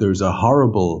of it. There's a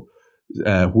horrible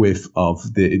whiff of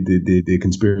the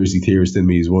conspiracy theorist in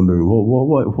me is wondering,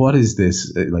 well, what is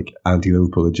this like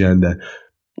anti-Liverpool agenda?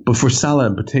 But for Salah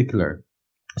in particular,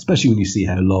 especially when you see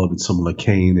how lauded someone like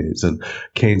Kane is, and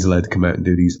Kane's allowed to come out and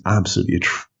do these absolutely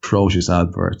atrocious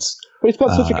adverts. But he's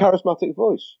got such a charismatic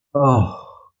voice. Oh,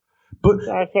 but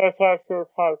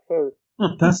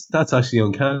that's actually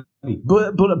uncanny.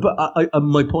 But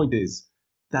my point is,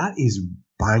 that is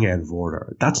bang out of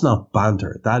order. That's not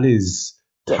banter. That is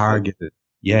targeted.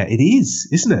 Yeah, it is,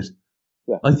 isn't it?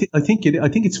 Yeah. I think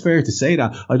it's fair to say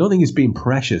that. I don't think it's being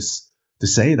precious to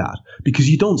say that, because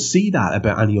you don't see that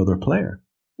about any other player.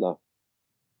 No,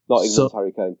 not England's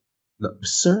Harry Kane. No,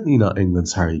 certainly not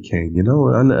England's Harry Kane.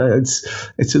 And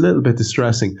it's a little bit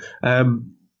distressing.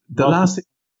 Last thing.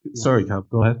 Sorry, Cam,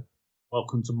 go ahead.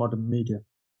 Welcome to modern media.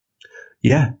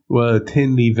 Yeah, well,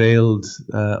 thinly veiled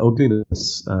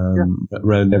ugliness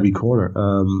around every corner.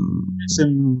 It's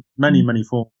in many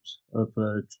forms of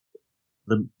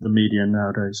the media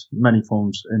nowadays. Many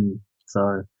forms,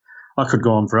 so I could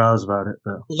go on for hours about it.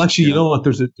 But well, actually, you know what?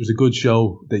 There's a good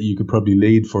show that you could probably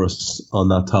lead for us on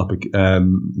that topic.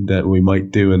 That we might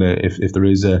do if there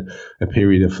is a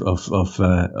period of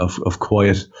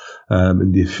quiet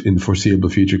in the foreseeable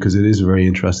future, because it is a very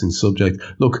interesting subject.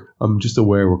 Look, I'm just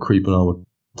aware we're creeping on with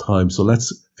time, so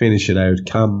let's finish it out.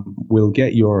 Cam, we'll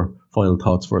get your final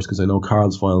thoughts first, because I know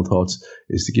Carl's final thoughts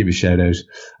is to give a shout out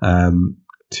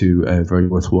to a very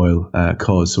worthwhile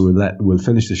cause. So we'll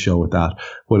finish the show with that.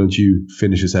 Why don't you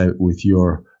finish us out with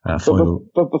your final?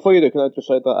 But before you do, can I just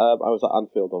say that I was at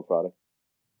Anfield on Friday.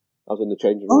 I was in the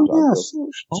changing rooms at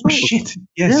Anfield. Oh shit!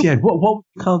 Yes, yeah. What was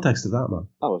the context of that, man?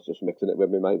 I was just mixing it with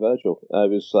my mate Virgil.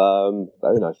 It was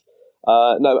very nice.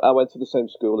 No, I went to the same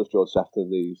school as George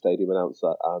Sefton, the stadium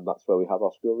announcer, and that's where we have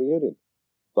our school reunion.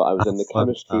 But I was in the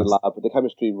chemistry lab, the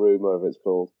chemistry room, whatever it's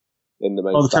called, in the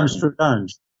main. Oh, the chemistry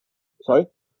lounge. Sorry.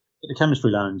 The chemistry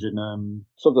lounge in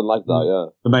something like that, yeah.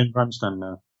 The main grandstand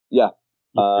now. Yeah.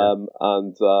 And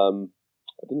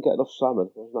I didn't get enough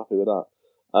salmon. I wasn't happy with that.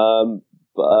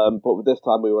 But this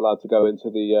time we were allowed to go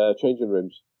into the changing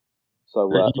rooms. So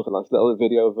I took a nice little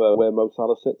video of where Mo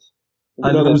Salah sits.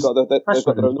 And they've got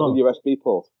their own little USB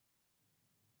port.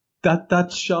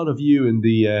 That shot of you in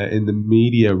the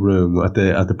media room at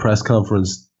the press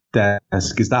conference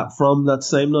desk, is that from that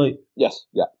same night? Yes,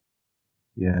 yeah.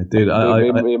 Yeah, dude.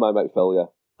 Me and my mate Phil, yeah.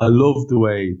 I love the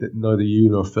way that neither you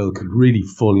nor Phil could really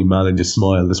fully manage a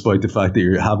smile, despite the fact that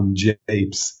you're having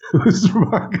japes. It was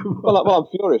remarkable. Well, I'm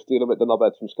furious dealing with the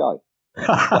knobheads from Sky.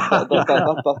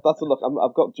 That's a look.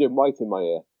 I've got Jim White in my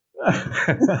ear.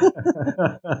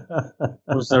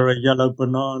 Was there a yellow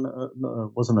banana? No,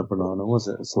 it wasn't a banana, was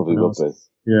it? Probably would be.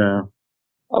 Yeah.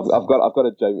 I've got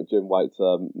a Jim White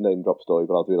name drop story,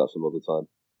 but I'll do that some other time.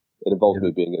 It involves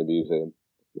me being in a museum.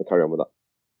 I'll carry on with that.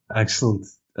 Excellent.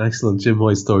 Jim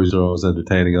White stories are always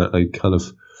entertaining. I kind of,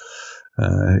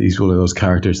 he's one of those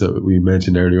characters that we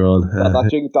mentioned earlier on. That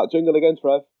jingle again,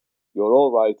 Trev. You're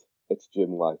all right. It's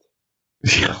Jim White.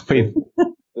 I mean,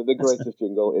 the greatest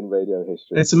jingle in radio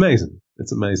history. It's amazing.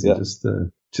 Yeah.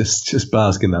 Just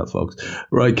bask in that, folks.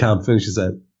 Right, Cam, finish us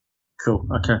out. Cool.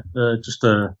 Okay. Just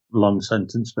a long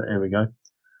sentence, but here we go.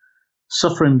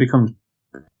 Suffering becomes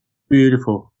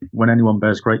beautiful when anyone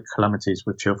bears great calamities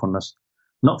with cheerfulness,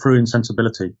 not through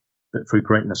insensibility, but through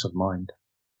greatness of mind.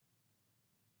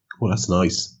 Well, that's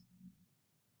nice.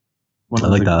 I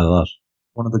like that a lot.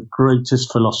 One of the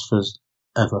greatest philosophers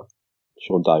ever.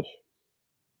 Sean Dyche.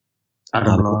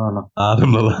 Adam Lallana.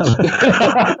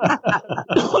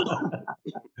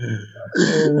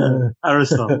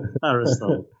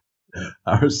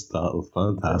 Aristotle,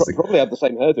 fantastic. Probably had the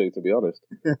same hairdo, to be honest.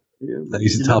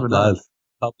 He's a top lad.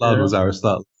 Top lad was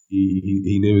Aristotle.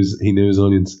 He knew his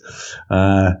onions.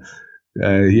 I'm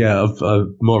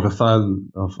more of a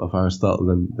fan of Aristotle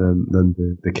than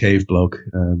the cave bloke.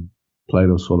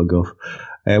 Plato's full of guff.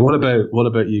 What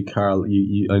about you, Carl?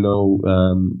 I know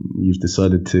you've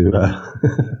decided to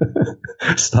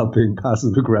stop being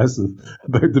passive aggressive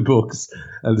about the books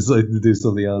and decided to do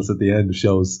something else at the end of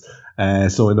shows.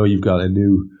 So I know you've got a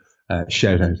new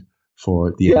shout out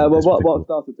for the end. Well, what I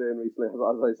started doing recently,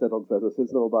 as I said on Twitter,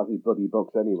 since no about these bloody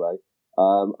books anyway,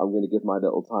 I'm going to give my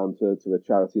little time to a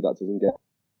charity that doesn't get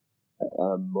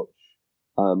much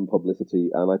publicity,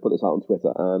 and I put this out on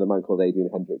Twitter, and a man called Adrian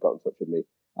Hendrick got in touch with me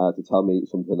to tell me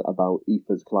something about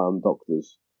Aoife's Clown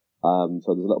Doctors.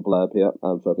 So there's a little blurb here,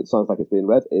 so if it sounds like it's being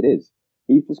read, it is.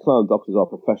 Aoife's Clown Doctors are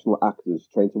professional actors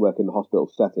trained to work in the hospital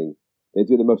setting. They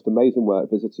do the most amazing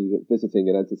work visiting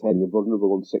and entertaining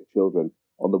vulnerable and sick children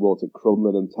on the wards at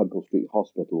Crumlin and Temple Street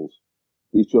hospitals.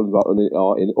 These children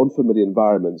are in unfamiliar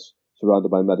environments surrounded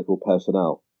by medical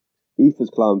personnel.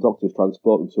 Aoife's clown doctors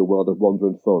transport them to a world of wonder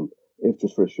and fun, if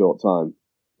just for a short time.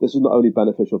 This is not only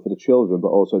beneficial for the children,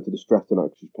 but also to the stressed and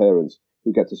anxious parents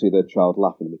who get to see their child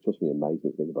laughing, which must be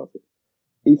amazing to think about it.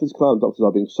 Aoife's clown doctors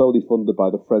are being solely funded by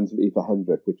the Friends of Aoife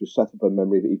Hendrick, which was set up in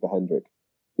memory of Aoife Hendrick.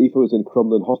 Aoife was in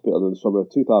Crumlin Hospital in the summer of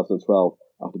 2012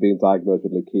 after being diagnosed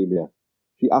with leukemia.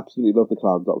 She absolutely loved the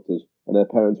clown doctors, and her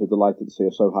parents were delighted to see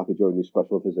her so happy during these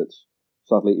special visits.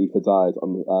 Sadly, Aoife died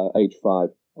on age 5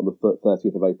 on the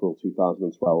 30th of April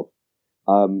 2012.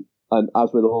 And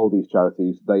as with all these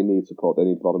charities, they need support, they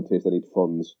need volunteers, they need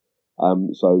funds.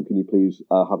 So can you please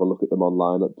have a look at them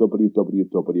online at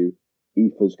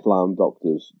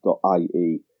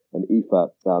www.aoifesclowndoctors.ie, and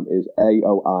Aoife is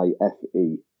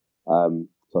AOIFE.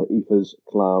 So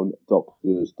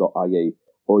aoifesclowndoctors.ie,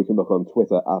 or you can look on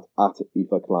Twitter at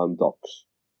AoifeClownDocs.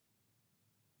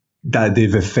 They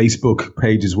have a Facebook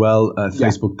page as well,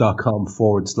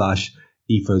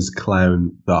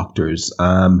 facebook.com/AoifesClownDoctors.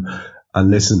 And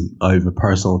listen, I have a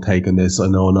personal take on this. I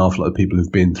know an awful lot of people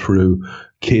who've been through,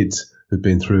 kids who've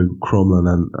been through Crumlin,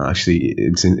 and actually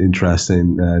it's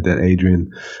interesting that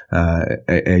Adrian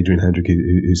Hendrick,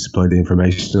 who supplied the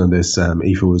information on this,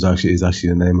 Aoife is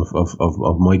actually the name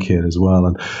of my kid as well.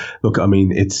 And look, I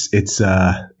mean, it's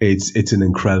an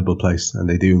incredible place, and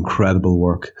they do incredible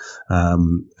work.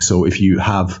 So if you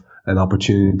have an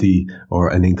opportunity or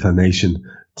an inclination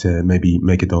to maybe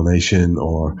make a donation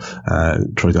or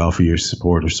try to offer your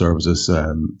support or services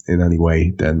in any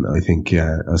way, then I think,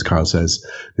 as Carl says,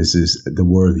 this is the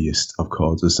worthiest of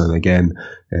causes. And again,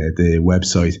 the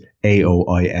website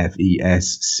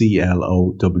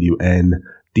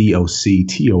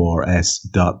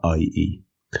AoifesClownDoctors.ie.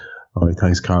 All right,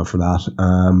 thanks, Carl, for that.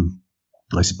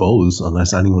 I suppose,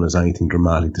 unless anyone has anything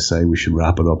dramatic to say, we should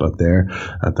wrap it up there.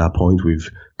 At that point,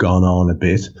 we've gone on a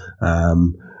bit.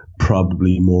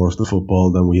 Probably more of the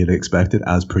football than we had expected,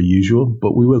 as per usual.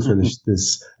 But we will finish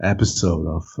this episode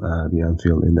of the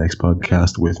Anfield Index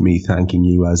podcast with me thanking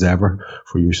you, as ever,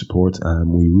 for your support.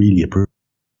 We really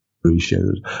appreciate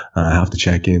it. I have to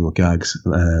check in with Gags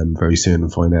very soon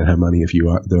and find out how many of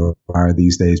you there are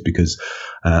these days, because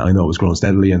I know it was growing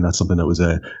steadily, and that's something that was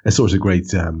a source of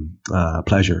great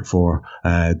pleasure for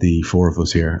the four of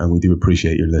us here, and we do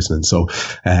appreciate your listening. So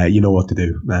you know what to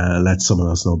do. Let someone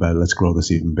else know about it. Let's grow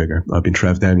this even bigger. I've been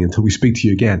Trev Downey. Until we speak to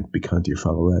you again, be kind to your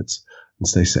fellow Reds, and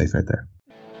stay safe out there.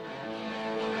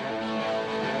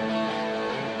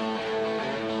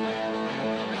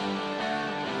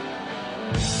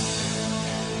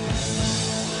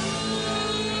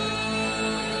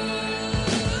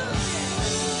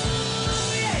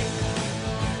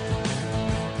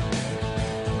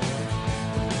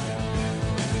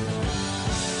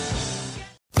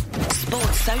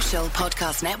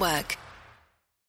 Podcast Network.